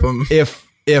just trip him.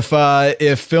 If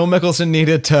Phil Mickelson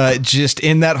needed to just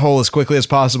end that hole as quickly as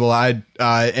possible, and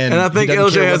I think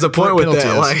LJ has a point with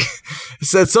that. Like,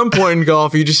 at some point in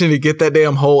golf, you just need to get that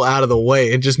damn hole out of the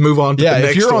way and just move on to the next one.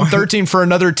 If you're on 13 for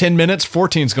another 10 minutes,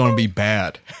 14 is going to be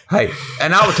bad. Hey,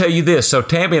 and I will tell you this. So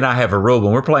Tammy and I have a rule.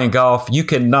 When we're playing golf, you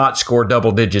cannot score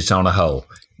double digits on a hole.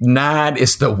 9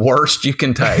 is the worst you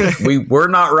can take. We're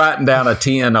not writing down a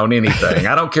 10 on anything.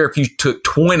 I don't care if you took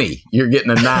 20, you're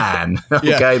getting a 9.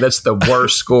 Okay, that's the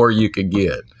worst score you could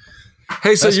get.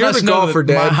 Hey, so you're the golfer,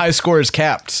 Dad. My high score is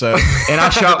capped. So, and I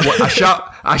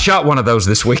shot one of those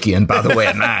this weekend, by the way,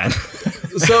 at 9.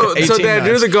 So Dad,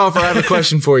 you're the golfer. I have a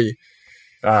question for you.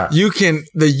 All right. You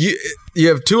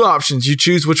have 2 options. You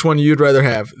choose which one you'd rather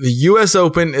have. The U.S.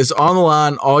 Open is on the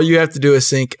line. All you have to do is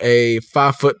sink a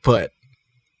 5-foot putt.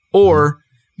 Or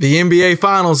the NBA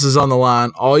Finals is on the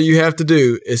line. All you have to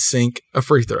do is sink a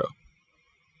free throw.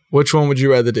 Which one would you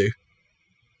rather do?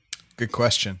 Good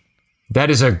question. That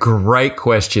is a great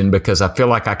question because I feel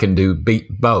like I can beat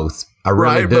both. I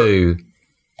really do.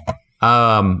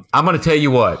 I'm going to tell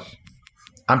you what.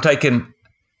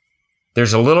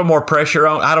 There's a little more pressure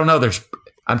on. I don't know.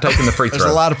 I'm taking the free throw. There's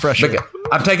a lot of pressure.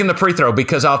 I'm taking the free throw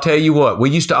because I'll tell you what. We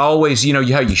used to always,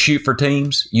 how you shoot for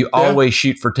teams? You always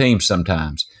shoot for teams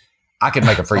sometimes. I could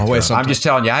make a free throw. I'm just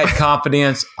telling you, I had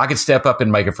confidence. I could step up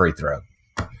and make a free throw.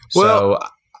 So,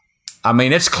 I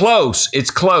mean, it's close. It's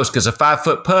close because a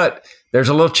 5-foot putt, there's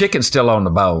a little chicken still on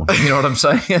the bone. You know what I'm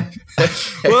saying?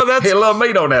 Well, that's a little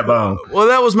meat on that bone. Well,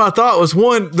 that was my thought.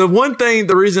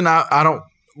 The reason I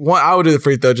would do the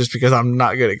free throw just because I'm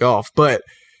not good at golf. But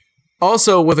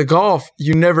also with a golf,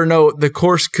 you never know the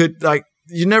course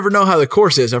you never know how the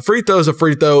course is. A free throw is a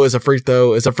free throw is a free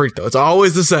throw is a free throw. It's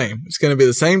always the same. It's going to be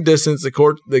the same distance. The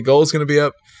goal is going to be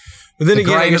up. But then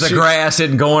again, the grass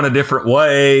isn't going a different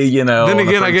way, Then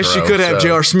again, I guess you could have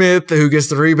J.R. Smith who gets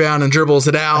the rebound and dribbles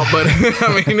it out. But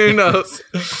I mean, who knows?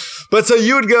 But so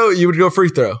you would go free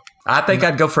throw. I think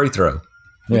I'd go free throw.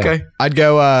 Yeah. Okay, I'd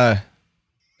go.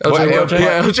 LJ.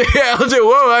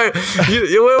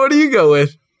 Whoa, what do you go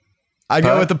with? I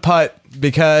go with the putt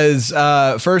because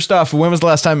first off, when was the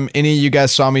last time any of you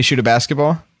guys saw me shoot a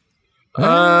basketball?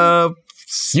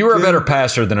 You were a better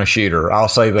passer than a shooter. I'll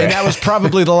say that. And that was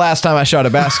probably the last time I shot a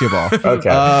basketball.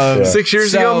 Okay. 6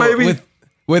 years ago, maybe?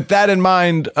 With that in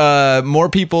mind, more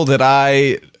people that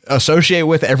I associate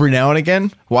with every now and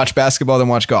again watch basketball than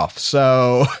watch golf.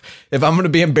 So if I'm going to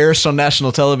be embarrassed on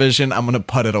national television, I'm going to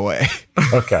putt it away.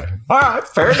 Okay. All right.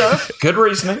 Fair enough. Good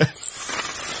reasoning.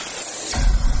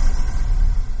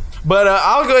 But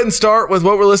I'll go ahead and start with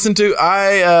what we're listening to.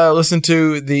 I listened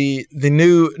to the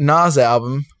new Nas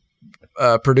album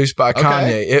produced by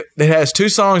Kanye. It has 2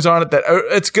 songs on it that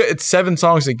it's good. It's 7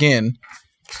 songs again,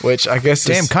 which I guess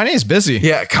Kanye's busy.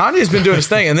 Yeah, Kanye's been doing his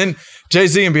thing. And then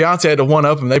Jay-Z and Beyonce had to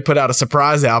one-up them. They put out a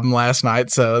surprise album last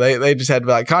night, so they just had to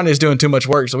be like, Kanye's doing too much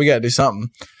work, so we got to do something.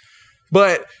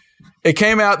 But it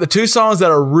came out, the two songs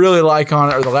that I really like on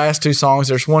it are the last two songs.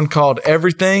 There's one called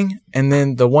Everything, and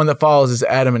then the one that follows is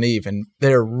Adam and Eve, and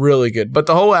they're really good. But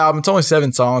the whole album, it's only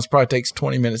 7 songs, probably takes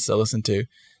 20 minutes to listen to.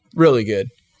 Really good.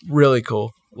 Really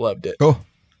cool. Loved it.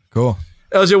 Cool.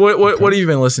 LJ, what have you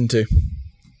been listening to?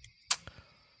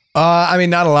 I mean,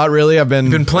 not a lot really. I've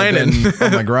been planning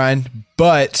on my grind,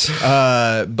 but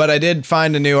I did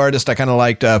find a new artist I kind of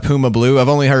liked, Puma Blue. I've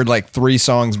only heard like 3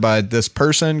 songs by this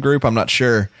group. I'm not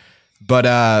sure, but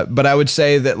I would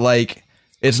say that like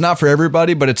it's not for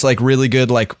everybody, but it's like really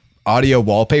good like audio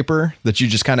wallpaper that you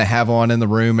just kind of have on in the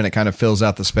room, and it kind of fills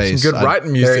out the space. Some good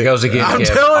writing music. There he goes again. I'm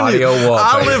telling you,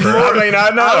 I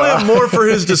live more for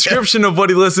his description of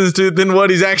what he listens to than what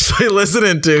he's actually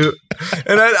listening to.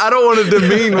 And I don't want to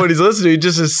demean what he's listening to. He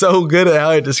just is so good at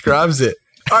how he describes it.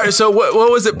 All right, so what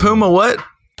was it? Puma what?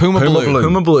 Puma Blue.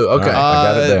 Puma Blue. Okay. Right, I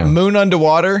got it down. Moon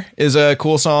Underwater is a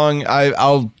cool song.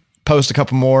 I'll post a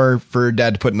couple more for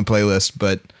Dad to put in the playlist,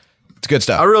 but it's good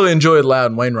stuff. I really enjoyed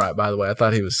Loudon Wainwright, by the way. I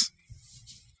thought he was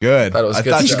good. I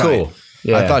thought he's cool.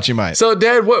 Yeah. I thought you might. So,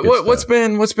 Dad, what's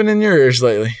been in your ears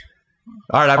lately?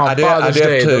 All right, I do have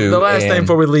Day. 2. The last thing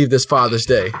before we leave this Father's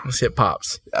Day. Let's hit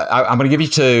Pops. I'm going to give you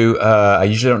 2. I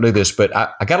usually don't do this, but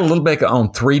I got a little bit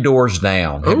on 3 Doors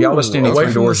Down. Have y'all listened to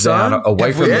 3 Doors Down?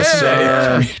 Away from the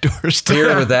Sun. 3 Doors Down.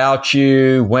 Here Without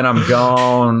You. When I'm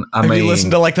Gone. Have you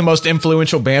listened to like the most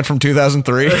influential band from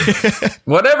 2003?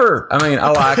 Whatever. I mean, I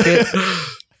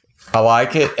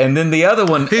like it. And then the other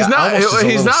one, he's not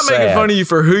making fun of you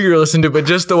for who you're listening to, but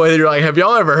just the way that you're like, have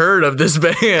y'all ever heard of this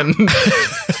band?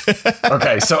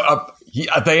 Okay, so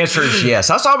the answer is yes.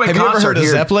 I saw him in concert. Have you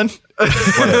ever heard of Zeppelin?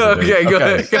 Okay, go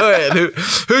ahead.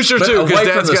 Who's your 2? Because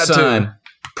Dad's got Sun, 2.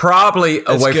 Probably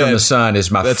Away from the Sun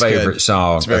is my favorite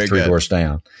song of 3 Doors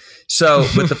Down. So,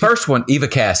 but the first one, Eva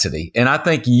Cassidy, and I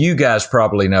think you guys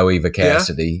probably know Eva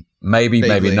Cassidy. Yeah. Maybe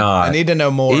not. I need to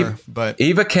know more. But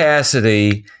Eva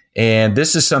Cassidy. And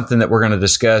this is something that we're going to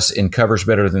discuss in Covers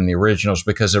Better Than the Originals,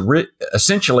 because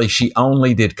essentially she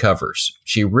only did covers.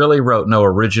 She really wrote no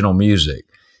original music.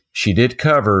 She did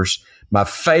covers. My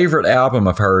favorite album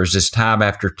of hers is Time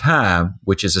After Time,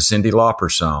 which is a Cyndi Lauper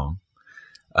song.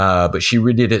 But she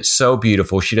redid it so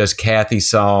beautiful. She does Kathy's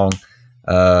song,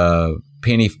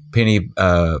 Penny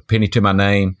to My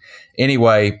Name.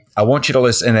 Anyway, I want you to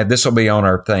listen, and this will be on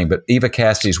our thing, but Eva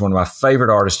Cassidy is one of my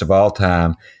favorite artists of all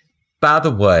time. By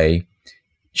the way,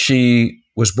 she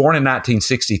was born in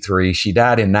 1963. She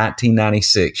died in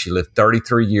 1996. She lived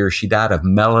 33 years. She died of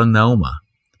melanoma.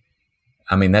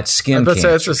 I mean, that's skin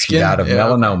cancer. She died of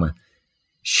melanoma.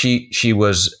 Okay. She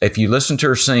was, if you listen to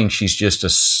her sing, she's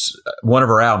just one of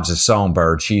her albums is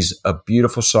Songbird. She's a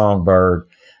beautiful songbird.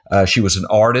 She was an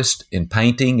artist in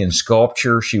painting and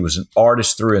sculpture. She was an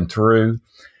artist through and through.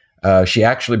 She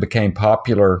actually became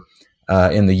popular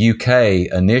in the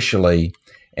UK initially,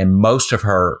 and most of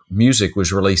her music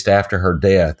was released after her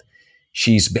death.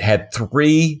 She's had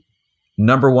 3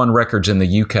 #1 records in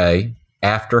the UK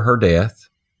after her death,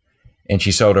 and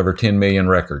she sold over 10 million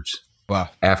records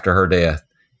after her death.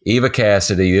 Eva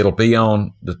Cassidy, it'll be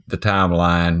on the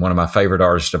timeline, one of my favorite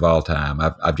artists of all time.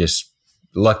 I've just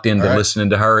lucked into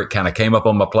listening to her. It kind of came up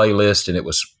on my playlist, and it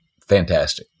was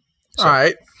fantastic. So. All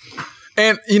right.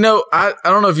 And, you know, I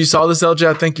don't know if you saw this, LJ.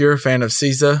 I think you're a fan of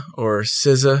SZA or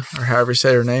however you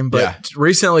say her name. But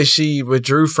recently she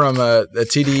withdrew from a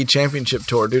TDE championship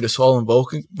tour due to swollen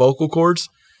vocal cords.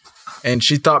 And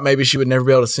she thought maybe she would never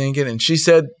be able to sing again. And she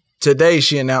said today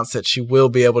she announced that she will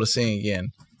be able to sing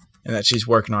again and that she's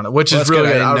working on it, which is really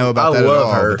good. I didn't know about that at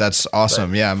all, her. but that's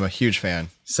awesome. Yeah, I'm a huge fan.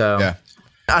 So yeah.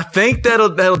 I think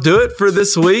that'll do it for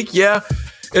this week. Yeah.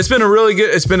 It's been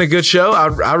a good show.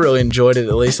 I really enjoyed it.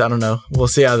 At least I don't know. We'll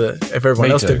see if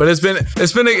everyone else did. But it's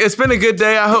been a good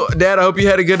day. I hope you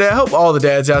had a good day. I hope all the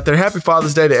dads out there. Happy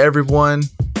Father's Day to everyone.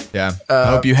 Yeah.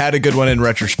 I hope you had a good one in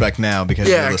retrospect now because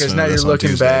now you're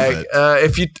looking back. I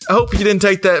hope you didn't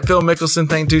take that Phil Mickelson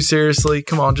thing too seriously.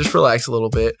 Come on, just relax a little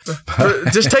bit.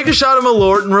 Just take a shot of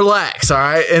Malort and relax. All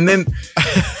right, and then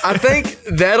I think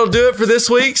that'll do it for this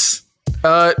week's.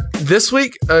 This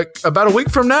week, about a week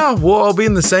from now, we'll all be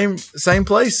in the same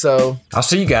place. So I'll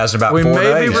see you guys in about 4 days. We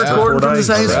may be recording from the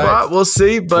same spot. We'll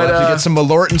see, but we'll have to get some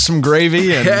Malort and some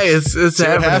gravy. And hey, it's see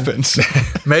what happens.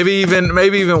 maybe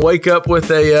even wake up with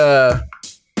a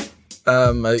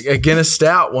a Guinness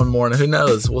Stout one morning. Who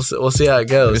knows? We'll see how it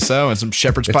goes. Maybe so, and some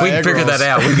shepherd's pie. If we can figure that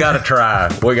out, we got to try.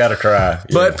 Yeah.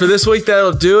 But for this week,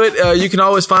 that'll do it. You can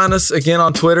always find us again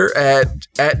on Twitter at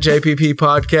JPP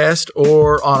Podcast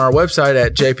or on our website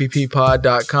at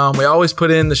jpppod.com. We always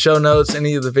put in the show notes,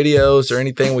 any of the videos or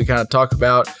anything we kind of talk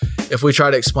about. If we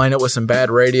try to explain it with some bad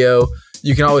radio,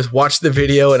 you can always watch the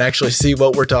video and actually see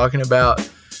what we're talking about.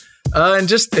 And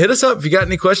just hit us up if you got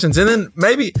any questions. And then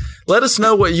maybe let us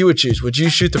know what you would choose. Would you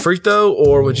shoot the free throw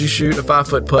or would you shoot a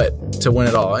 5-foot putt to win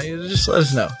it all? Just let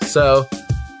us know. So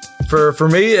for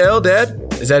me, Dad,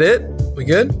 is that it? We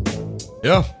good?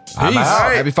 Yeah. Peace. All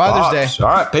right. Happy Father's Day. All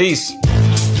right. Peace.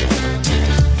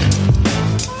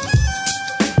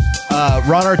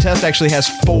 Ron Artest actually has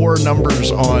 4 numbers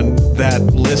on that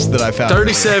list that I found.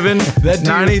 37, that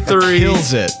 93.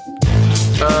 Kills it.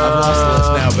 I've lost the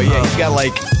list now, but yeah, he's got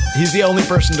he's the only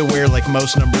person to wear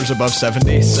most numbers above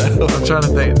 70. So I'm trying to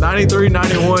think. 93,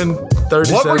 91,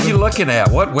 37. What were you looking at?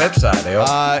 What website, El?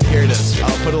 Here it is.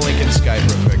 I'll put a link in Skype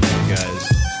real quick for you guys.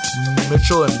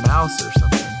 Mitchell and Mouse or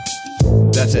something.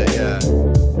 That's it, yeah.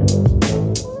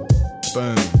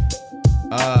 Boom.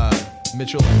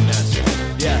 Mitchell and Ness.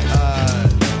 Yeah,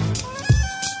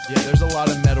 there's a lot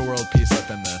of Meta World Peace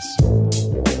up in this.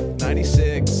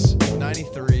 96,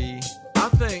 93. I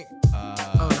think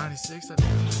 96,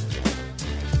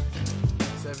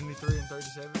 73 and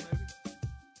 37 maybe.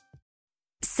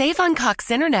 Save on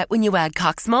Cox Internet when you add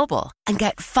Cox Mobile and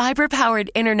get fiber-powered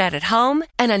internet at home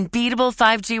and unbeatable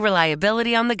 5G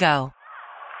reliability on the go.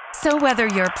 So whether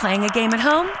you're playing a game at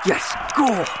home, yes,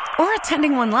 cool, or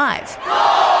attending one live,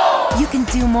 you can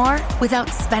do more without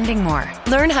spending more.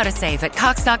 Learn how to save at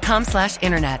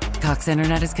cox.com/internet. Cox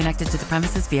Internet is connected to the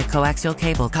premises via coaxial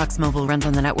cable. Cox Mobile runs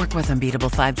on the network with unbeatable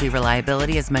 5G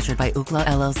reliability as measured by Ookla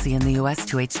LLC in the U.S.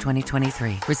 to H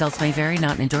 2023. Results may vary,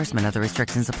 not an endorsement. Other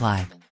restrictions apply.